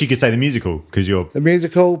 I guess you could say the musical, because you're... The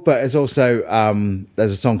musical, but it's also...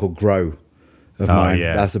 there's a song called Grow of mine.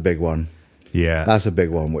 Yeah. That's a big one. Yeah. That's a big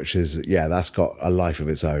one, which is... Yeah, that's got a life of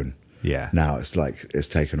its own. Yeah. Now it's like it's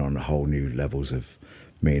taken on a whole new levels of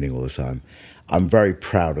meaning all the time. I'm very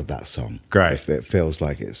proud of that song. Great. It feels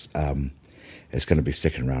like it's going to be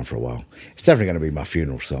sticking around for a while. It's definitely going to be my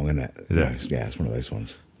funeral song, isn't it? Is it? Yeah, it's one of those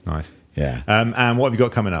ones. Nice. Yeah. And what have you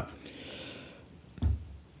got coming up?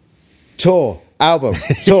 Tour, album,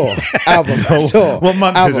 tour, album, tour. What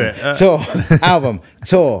month album, is it?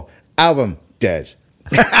 Tour, album, dead.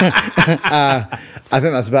 I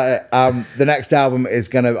think that's about it. The next album is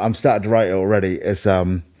I'm starting to write it already. It's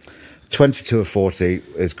 22 or 40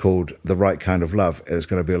 is called The Right Kind of Love. It's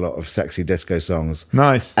going to be a lot of sexy disco songs.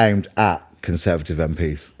 Nice. Aimed at Conservative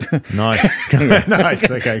MPs. Nice. Nice.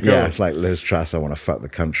 Okay, cool. Yeah, it's like Liz Truss, I want to fuck the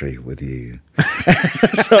country with you.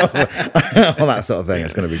 So, all that sort of thing.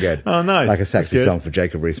 It's going to be good. Oh, nice. Like a sexy song for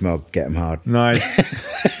Jacob Rees-Mogg, Get Him Hard. Nice.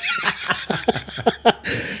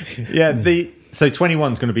 Yeah, so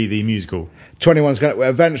 21's going to be the musical. 21's going to,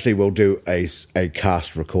 eventually we'll do a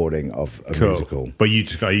cast recording of a musical. But are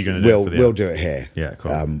you going to do it for the We'll do it here. Yeah,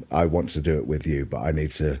 cool. I want to do it with you, but I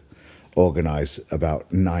need to organise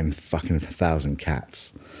about 9,000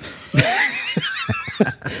 cats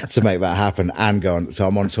to make that happen and go on. So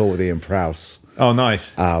I'm on tour with Ian Prowse. Oh, nice.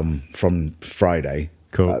 From Friday.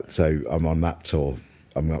 Cool. So I'm on that tour.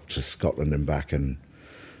 I'm up to Scotland and back and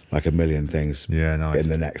like a million things nice. in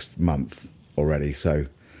the next month already. So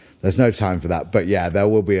there's no time for that. But yeah, there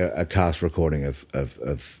will be a cast recording of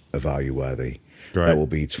Are You Worthy? Great. That will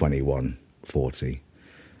be 21:40.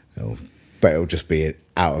 But it'll just be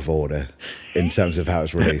out of order in terms of how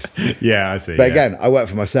it's released. Yeah, I see. But again, I work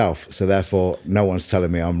for myself, so therefore no one's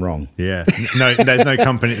telling me I'm wrong. Yeah. No, there's no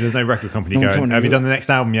company, there's no record company going, have you done the next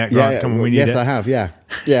album yet? Yeah, come on, we need yes, it. I have, yeah.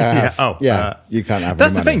 Yeah, I have. Oh, you can't have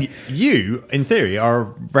that's any the money. thing. You, in theory, are a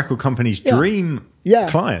record company's dream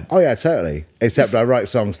client. Oh, yeah, totally. Except I write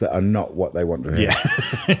songs that are not what they want to hear.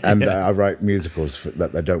 Yeah. And I write musicals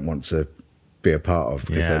that they don't want to be a part of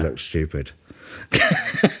because they look stupid.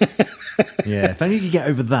 Yeah, if only you could get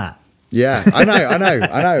over that. Yeah, I know.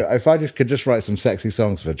 If I could just write some sexy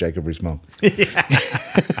songs for Jacob Rees-Mogg.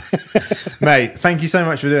 Mate, thank you so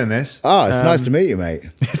much for doing this. Oh, it's nice to meet you, mate.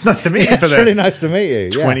 It's nice to meet you for It's really nice to meet you.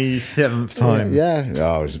 27th time. Yeah.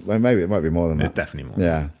 Oh, maybe it might be more than that. It's definitely more.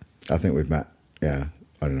 Yeah, I think we've met. Yeah,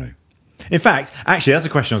 I don't know. In fact, actually, that's a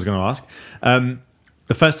question I was going to ask.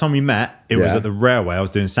 The first time we met, it was at the railway. I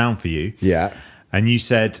was doing sound for you. Yeah. And you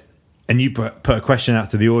said, and you put a question out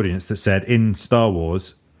to the audience that said, in Star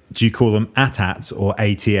Wars, do you call them AT-ATs or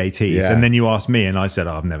AT-ATs? Yeah. And then you asked me, and I said,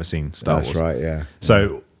 I've never seen Star Wars. That's right, yeah.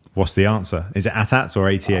 So what's the answer? Is it AT-ATs or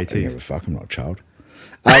AT-ATs? I don't give a fuck, I'm not a child.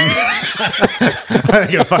 I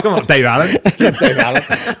don't give a fuck, I'm not Dave Allen. Dave Allen.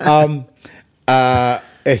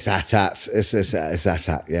 It's AT-ATs. It's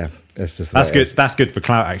AT-AT, yeah. It's just That's good. That's good for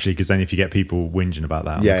clout, actually, because then if you get people whinging about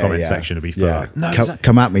that in the comment section, it'll be fun. Yeah.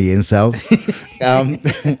 Come at me, incels. But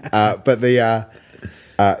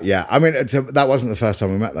I mean, that wasn't the first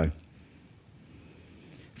time we met, though.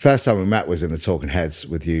 First time we met was in the Talking Heads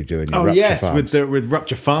with you doing your Rupture Farms. with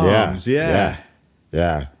Rupture Farms, yeah.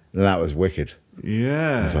 And that was wicked.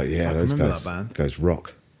 Yeah. I was like, yeah, those guys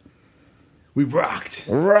rock. We rocked.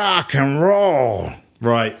 Rock and roll.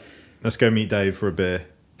 Right. Let's go meet Dave for a beer.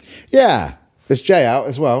 Yeah. There's Jay out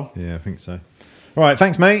as well. Yeah, I think so. All right,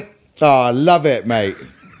 thanks, mate. Oh, I love it, mate.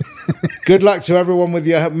 Good luck to everyone with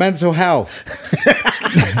your mental health.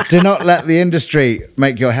 Do not let the industry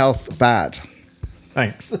make your health bad.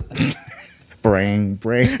 Thanks. Bring.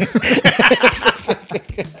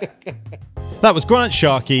 That was Grant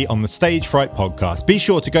Sharkey on the Stage Fright podcast. Be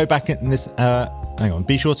sure to go back and listen.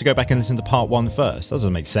 Be sure to go back and listen to part 1 first. That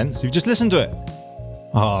doesn't make sense. You've just listened to it.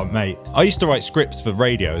 Oh, mate. I used to write scripts for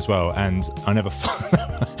radio as well, and I never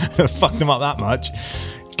fucked them up that much.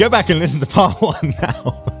 Go back and listen to part 1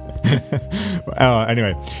 now.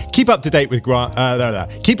 Anyway, keep up to date with Grant.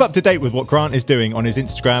 Keep up to date with what Grant is doing on his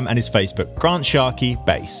Instagram and his Facebook. Grant Sharkey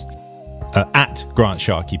Bass. At Grant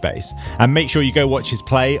Sharkey Bass. And make sure you go watch his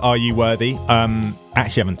play, Are You Worthy?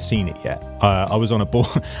 Actually haven't seen it yet. I was on a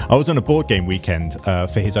board game weekend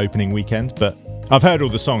for his opening weekend, but I've heard all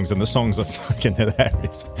the songs and the songs are fucking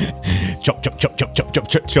hilarious. Chop, chop, chop, chop, chop, chop,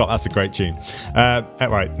 chop, chop. That's a great tune.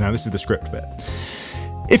 Right, now this is the script bit.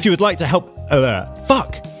 If you would like to help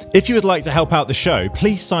If you would like to help out the show,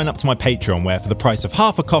 please sign up to my Patreon, where for the price of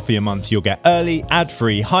half a coffee a month, you'll get early,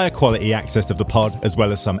 ad-free, higher quality access to the pod, as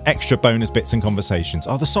well as some extra bonus bits and conversations.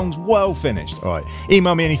 Oh, the song's well finished. All right.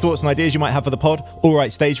 Email me any thoughts and ideas you might have for the pod.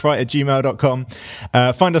 allrightstagefright@gmail.com.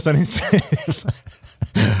 Find us on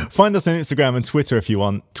Instagram and Twitter if you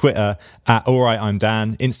want. Twitter at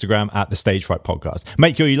allrightimdan, Instagram at the Stage Fright Podcast.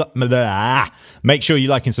 Make sure you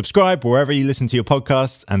like and subscribe wherever you listen to your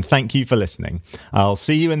podcasts, and thank you for listening. I'll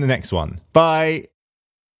see you in the next one. Bye.